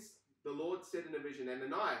to him the Lord said in a vision,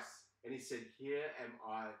 Ananias, and he said, here am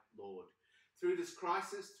I, Lord. Through this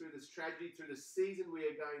crisis, through this tragedy, through this season we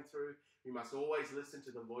are going through, we must always listen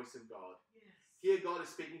to the voice of God. Yes. Here God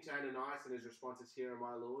is speaking to Ananias, and his response is, here am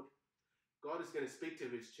I, Lord. God is going to speak to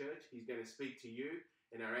his church. He's going to speak to you,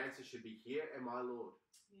 and our answer should be, here am I, Lord.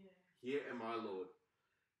 Yeah. Here am I, Lord.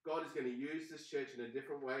 God is going to use this church in a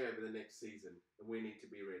different way over the next season, and we need to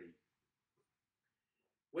be ready.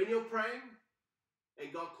 When you're praying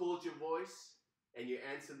and God calls your voice and you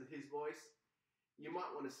answer his voice, you might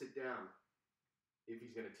want to sit down if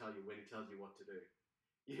he's going to tell you when he tells you what to do.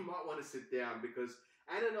 You might want to sit down because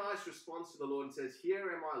Ananias responds to the Lord and says, here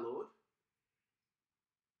am I, Lord.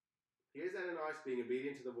 Here's Ananias being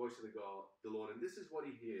obedient to the voice of the Lord, and this is what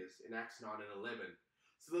he hears in Acts 9 and 11.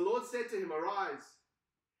 So the Lord said to him, arise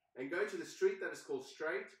and go to the street that is called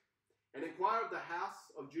Straight and inquire of the house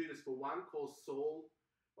of Judas for one called Saul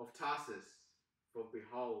of Tarsus, for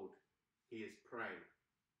behold, he is praying.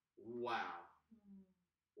 Wow.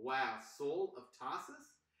 Wow, Saul of Tarsus?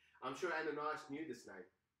 I'm sure Ananias knew this name.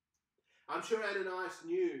 I'm sure Ananias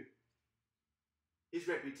knew his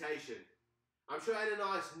reputation. I'm sure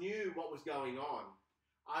Ananias knew what was going on.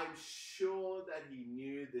 I'm sure that he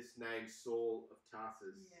knew this name, Saul of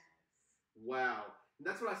Tarsus. Yes. Wow. And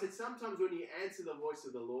that's what I said. Sometimes when you answer the voice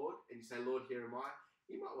of the Lord and you say, Lord, here am I,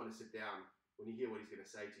 you might want to sit down when you hear what he's going to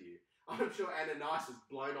say to you. I'm sure Ananias was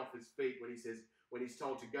blown off his feet when he's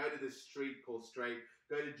told to go to this street called Straight,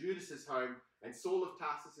 go to Judas's home, and Saul of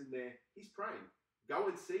Tarsus in there. He's praying. Go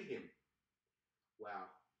and see him. Wow.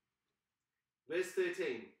 Verse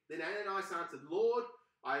 13. Then Ananias answered, Lord,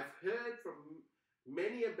 I've heard from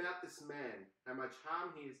many about this man, how much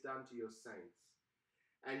harm he has done to your saints.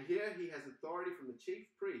 And here he has authority from the chief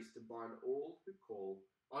priest to bind all who call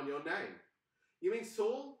on your name. You mean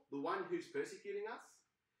Saul, the one who's persecuting us?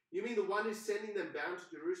 You mean the one who's sending them bound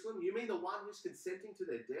to Jerusalem? You mean the one who's consenting to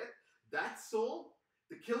their death? That's Saul,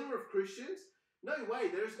 the killer of Christians? No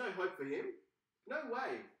way, there is no hope for him. No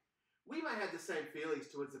way. We may have the same feelings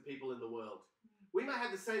towards the people in the world. We may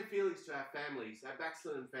have the same feelings to our families, our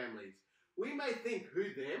backslidden families. We may think,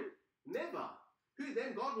 who them? Never. Who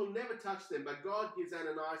them? God will never touch them. But God gives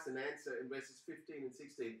Ananias an answer in verses 15 and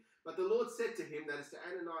 16. But the Lord said to him, that is to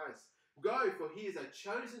Ananias, go, for he is a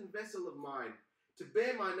chosen vessel of mine, to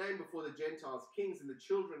bear my name before the Gentiles, kings, and the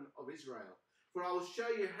children of Israel. For I will show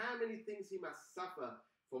you how many things he must suffer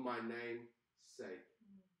for my name's sake.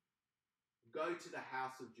 Go to the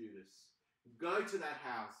house of Judas. Go to that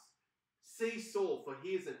house. See Saul, for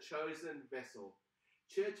he is a chosen vessel.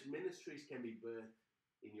 Church ministries can be birthed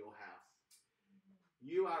in your house.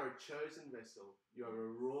 You are a chosen vessel. You are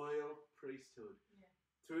a royal priesthood. Yeah.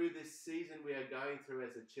 Through this season we are going through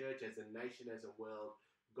as a church, as a nation, as a world,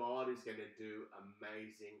 God is going to do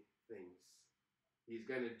amazing things. He's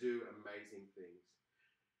going to do amazing things.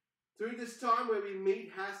 Through this time where we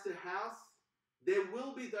meet house to house, there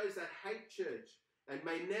will be those that hate church and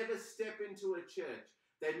may never step into a church.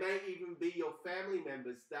 They may even be your family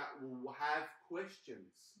members that will have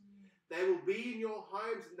questions. They will be in your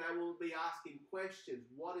homes and they will be asking questions.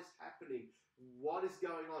 What is happening? What is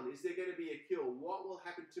going on? Is there going to be a cure? What will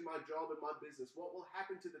happen to my job and my business? What will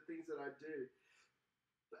happen to the things that I do?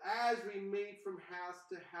 As we meet from house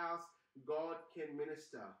to house, God can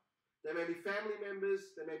minister. There may be family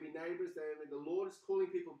members, there may be neighbors, the Lord is calling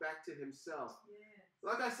people back to himself. Yes.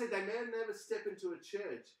 Like I said, they may never step into a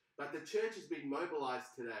church, but the church is being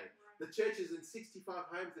mobilized today. Right. The church is in 65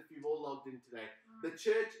 homes if you've all logged in today. Right. The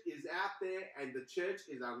church is out there and the church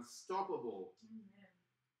is unstoppable. Amen.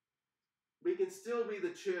 We can still be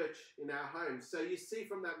the church in our homes. So you see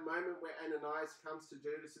from that moment where Ananias comes to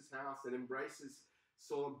Judas's house and embraces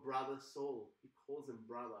Saul, brother Saul. He calls him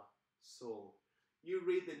brother Saul. You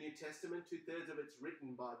read the New Testament, 2/3 of it's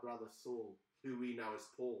written by brother Saul, who we know as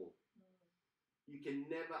Paul. You can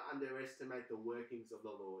never underestimate the workings of the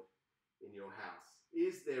Lord in your house.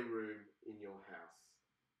 Is there room in your house?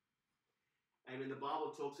 And when the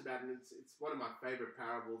Bible talks about it, it's one of my favorite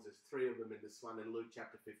parables. There's 3 of them in this one in Luke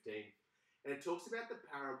chapter 15. And it talks about the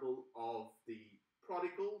parable of the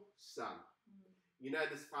prodigal son. You know,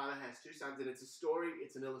 this father has 2 sons, and it's a story,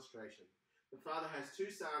 it's an illustration. The father has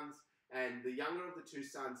 2 sons, and the younger of the 2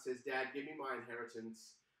 sons says, Dad, give me my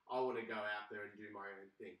inheritance. I want to go out there and do my own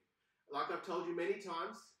thing. Like I've told you many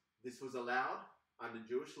times, this was allowed under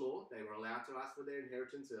Jewish law. They were allowed to ask for their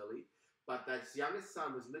inheritance early. But this youngest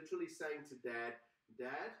son was literally saying to Dad,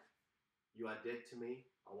 Dad, you are dead to me.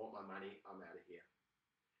 I want my money. I'm out of here.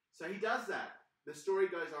 So he does that. The story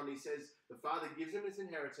goes on. He says the father gives him his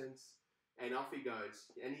inheritance and off he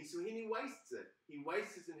goes. And he wastes it. He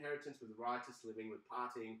wastes his inheritance with riotous living, with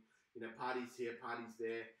partying, parties here, parties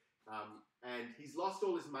there. And he's lost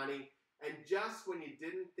all his money. And just when you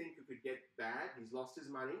didn't think it could get bad, he's lost his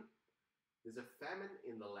money. There's a famine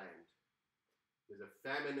in the land. There's a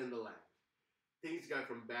famine in the land. Things go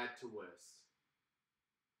from bad to worse.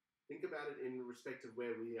 Think about it in respect of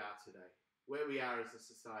where we are today, where we are as a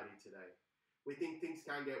society today. We think things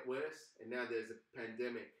can't get worse, and now there's a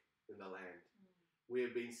pandemic in the land. We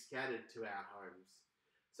have been scattered to our homes.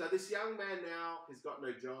 So this young man now has got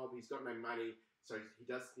no job, he's got no money, so he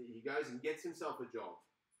goes and gets himself a job.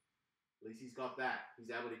 At least he's got that.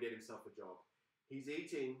 He's able to get himself a job. He's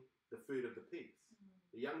eating the food of the pigs.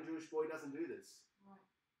 The young Jewish boy doesn't do this. Right.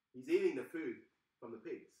 He's eating the food from the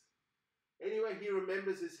pigs. Anyway, he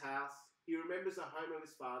remembers his house. He remembers the home of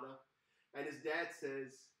his father. And his dad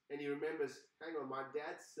says, and he remembers, hang on, my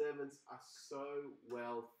dad's servants are so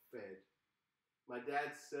well fed. My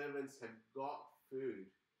dad's servants have got food.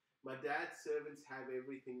 My dad's servants have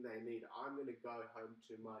everything they need. I'm going to go home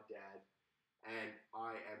to my dad and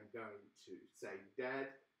I am going to say,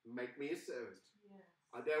 Dad, make me a servant. Yes.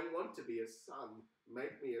 I don't want to be a son.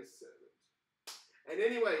 Make me a servant. And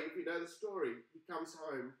anyway, if you know the story, he comes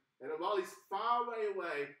home, and while he's far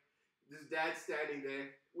away, his dad's standing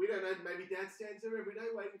there. We don't know, maybe dad stands there every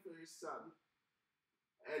day waiting for his son.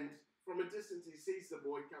 And from a distance, he sees the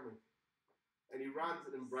boy coming. And he runs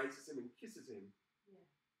and embraces him and kisses him. Yeah.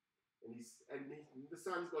 And the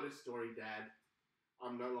son's got his story, Dad.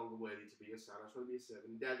 I'm no longer worthy to be your son. I just want to be a servant.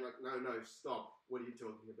 And Dad's like, no, stop. What are you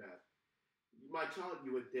talking about? My child,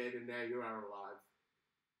 you were dead and now you are alive.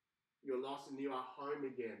 You're lost and you are home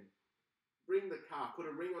again. Bring the calf, put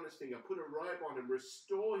a ring on his finger, put a robe on him,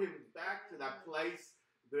 restore him back to that place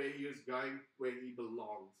where he was going, where he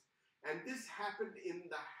belongs. And this happened in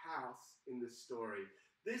the house in the story.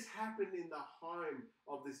 This happened in the home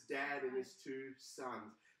of this dad and his 2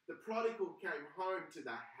 sons. The prodigal came home to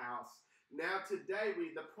the house. Now today,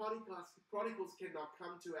 the prodigals cannot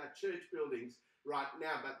come to our church buildings right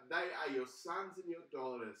now, but they are your sons and your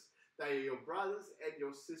daughters. They are your brothers and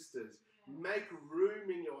your sisters. Yeah. Make room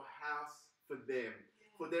in your house for them.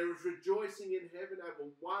 Yeah. For there is rejoicing in heaven over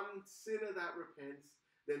one sinner that repents,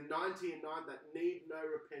 than 99 that need no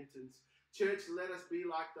repentance. Church, let us be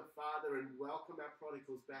like the Father and welcome our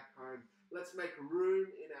prodigals back home. Let's make room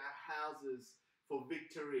in our houses for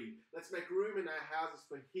victory. Let's make room in our houses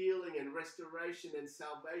for healing and restoration and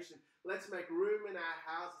salvation. Let's make room in our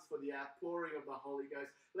houses for the outpouring of the Holy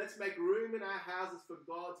Ghost. Let's make room in our houses for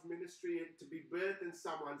God's ministry and to be birthed in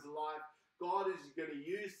someone's life. God is going to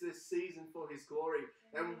use this season for His glory.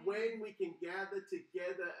 And when we can gather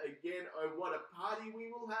together again, oh, what a party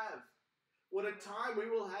we will have. What a time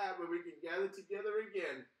we will have when we can gather together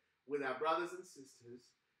again with our brothers and sisters.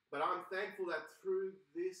 But I'm thankful that through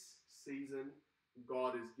this season,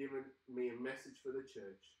 God has given me a message for the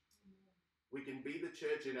church. We can be the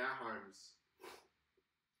church in our homes.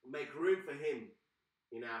 Make room for Him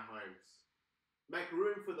in our homes. Make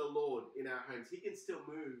room for the Lord in our homes. He can still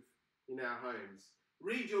move in our homes.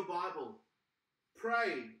 Read your Bible.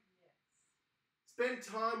 Pray. Spend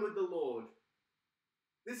time with the Lord.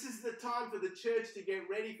 This is the time for the church to get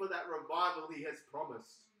ready for that revival He has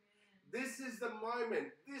promised. This is the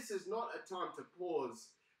moment. This is not a time to pause.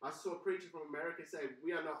 I saw a preacher from America say,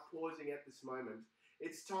 we are not pausing at this moment.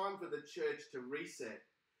 It's time for the church to reset.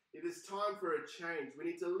 It is time for a change. We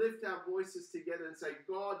need to lift our voices together and say,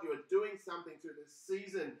 God, you are doing something through this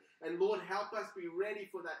season. And Lord, help us be ready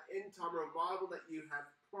for that end time revival that you have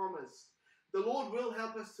promised. The Lord will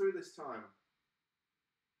help us through this time.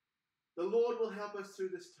 The Lord will help us through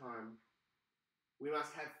this time. We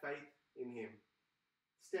must have faith in Him.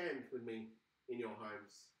 Stand with me in your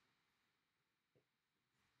homes.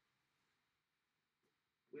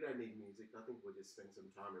 We don't need music. I think we'll just spend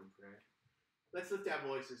some time in prayer. Let's lift our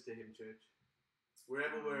voices to Him, church.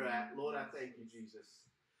 Wherever we're at, Lord, I thank you, Jesus.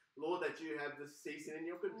 Lord, that you have this season in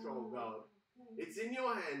your control, God. It's in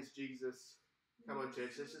your hands, Jesus. Come on,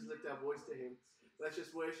 church. Let's just lift our voice to Him. Let's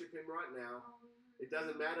just worship Him right now. It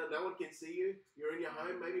doesn't matter. No one can see you. You're in your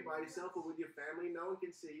home, maybe by yourself or with your family. No one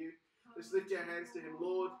can see you. Just lift your hands to Him.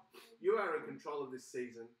 Lord, you are in control of this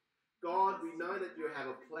season. God, we know that you have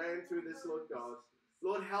a plan through this, Lord God.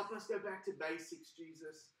 Lord, help us go back to basics,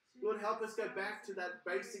 Jesus. Lord, help us go back to that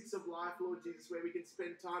basics of life, Lord Jesus, where we can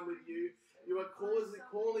spend time with you. You are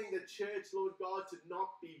calling the church, Lord God, to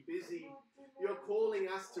not be busy. You are calling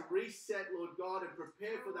us to reset, Lord God, and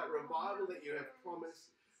prepare for that revival that you have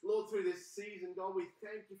promised. Lord, through this season, God, we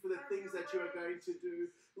thank you for the things that you are going to do.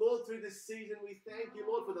 Lord, through this season, we thank you,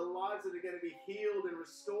 Lord, for the lives that are going to be healed and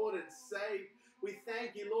restored and saved. We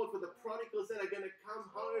thank you, Lord, for the prodigals that are going to come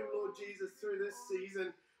home, Lord Jesus, through this season.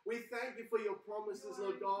 We thank you for your promises,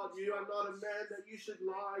 Lord God. You are not a man that you should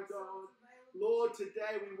lie, God. Lord,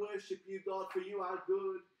 today we worship you, God, for you are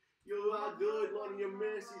good. You are good, Lord, and your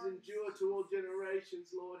mercies endure to all generations,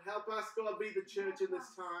 Lord. Help us, God, be the church in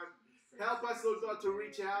this time. Help us, Lord God, to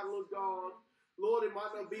reach out, Lord God. Lord, it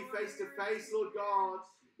might not be face to face, Lord God.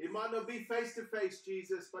 It might not be face to face,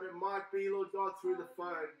 Jesus, but it might be, Lord God, through the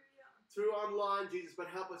phone, through online, Jesus.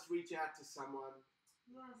 But help us reach out to someone.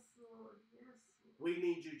 Yes, Lord. Yes, Lord. We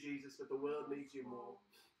need you, Jesus, but the world needs you more.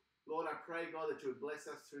 Lord, I pray, God, that you would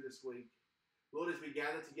bless us through this week. Lord, as we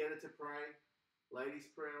gather together to pray,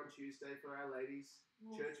 ladies' prayer on Tuesday for our ladies,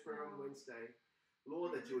 church prayer on Wednesday.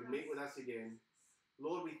 Lord, that you would meet with us again.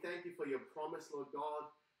 Lord, we thank you for your promise, Lord God,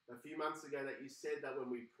 a few months ago that you said that when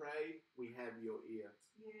we pray, we have your ear.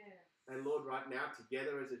 Yes. And Lord, right now,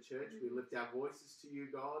 together as a church, we lift our voices to you,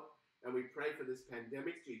 God, and we pray for this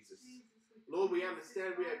pandemic, Jesus. Lord, we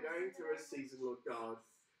understand we are going through a season, Lord God.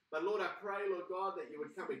 But Lord, I pray, Lord God, that you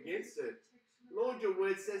would come against it. Lord, your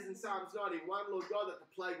word says in Psalms 91, Lord God, that the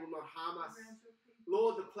plague will not harm us.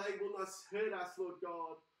 Lord, the plague will not hurt us, Lord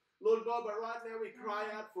God. Lord God, but right now we cry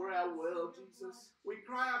out for our world, Jesus. We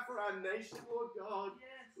cry out for our nation, Lord God.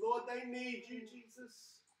 Lord, they need you,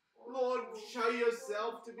 Jesus. Lord, show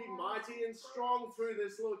yourself to be mighty and strong through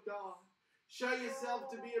this, Lord God. Show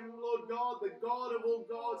yourself to be, Lord God, the God of all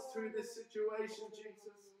gods through this situation,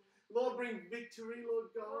 Jesus. Lord, bring victory,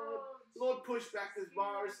 Lord God. Lord, push back this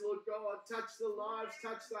virus, Lord God. Touch the lives,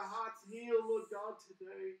 touch the hearts, heal, Lord God,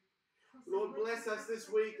 today. Lord, bless us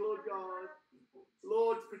this week, Lord God.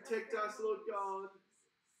 Lord, protect us, Lord God.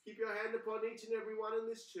 Keep your hand upon each and every one in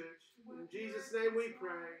this church. In Jesus' name we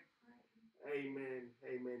pray. Amen.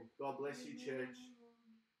 Amen. God bless you, church.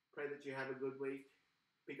 Pray that you have a good week.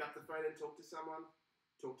 Pick up the phone and talk to someone.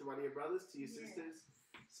 Talk to one of your brothers, to your sisters.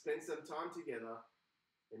 Spend some time together.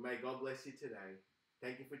 And may God bless you today.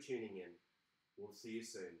 Thank you for tuning in. We'll see you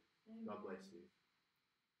soon. God bless you.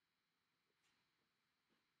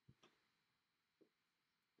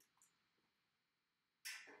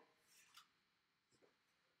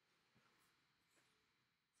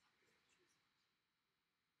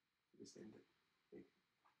 Just end it.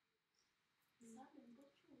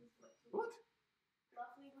 What?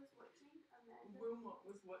 Lovely was watching. Amanda. Wilmot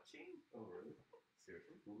was watching. Oh, really?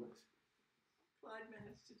 Seriously? Wilmot? Clyde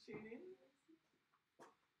managed to tune in.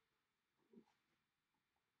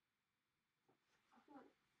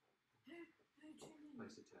 Who tuned in?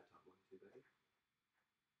 Place it to our top 1, 2, baby.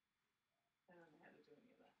 I don't know how to do any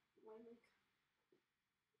of that. Waymaker.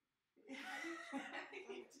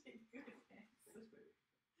 You did good, thanks. Thanks, baby.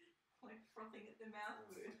 Like frothing at the mouth.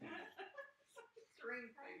 Good.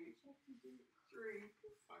 3, baby. 3.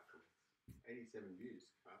 5 comments. 87 views.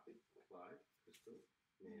 Kathy, Clyde, Crystal,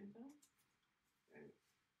 Nan, and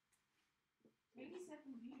 87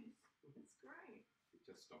 views. That's great. it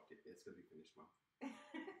just stopped it. It's going to be finished, Mum.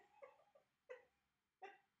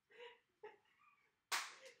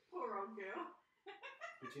 Poor old girl.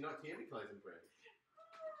 Did you not hear me closing prayer?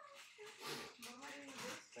 What am I doing with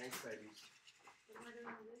this? Thanks, babies. What am I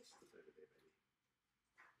doing with this? It's over there, baby.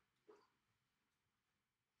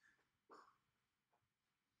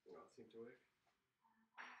 Well, it seemed to work.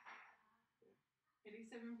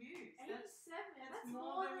 87 views. 87. That's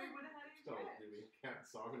more than we would have had in So, church. did we count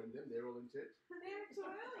Simon and them? They're all in church? They're too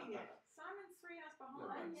early yet. Simon's 3 hours No,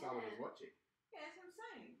 behind. but Simon was watching. Yeah, that's what I'm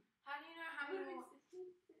saying. How do you know how many Who more?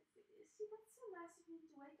 See, that's so nice of him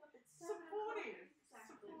to wake up at 7 Supportive. o'clock.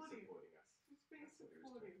 Exactly. Supportive. Supporting us. Just being That's what he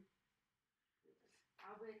was supportive.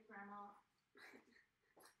 I'll wait, Grandma.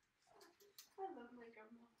 I love my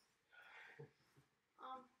grandma.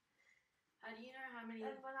 How do you know how many?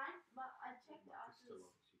 And when I checked Mark is after still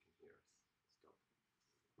on.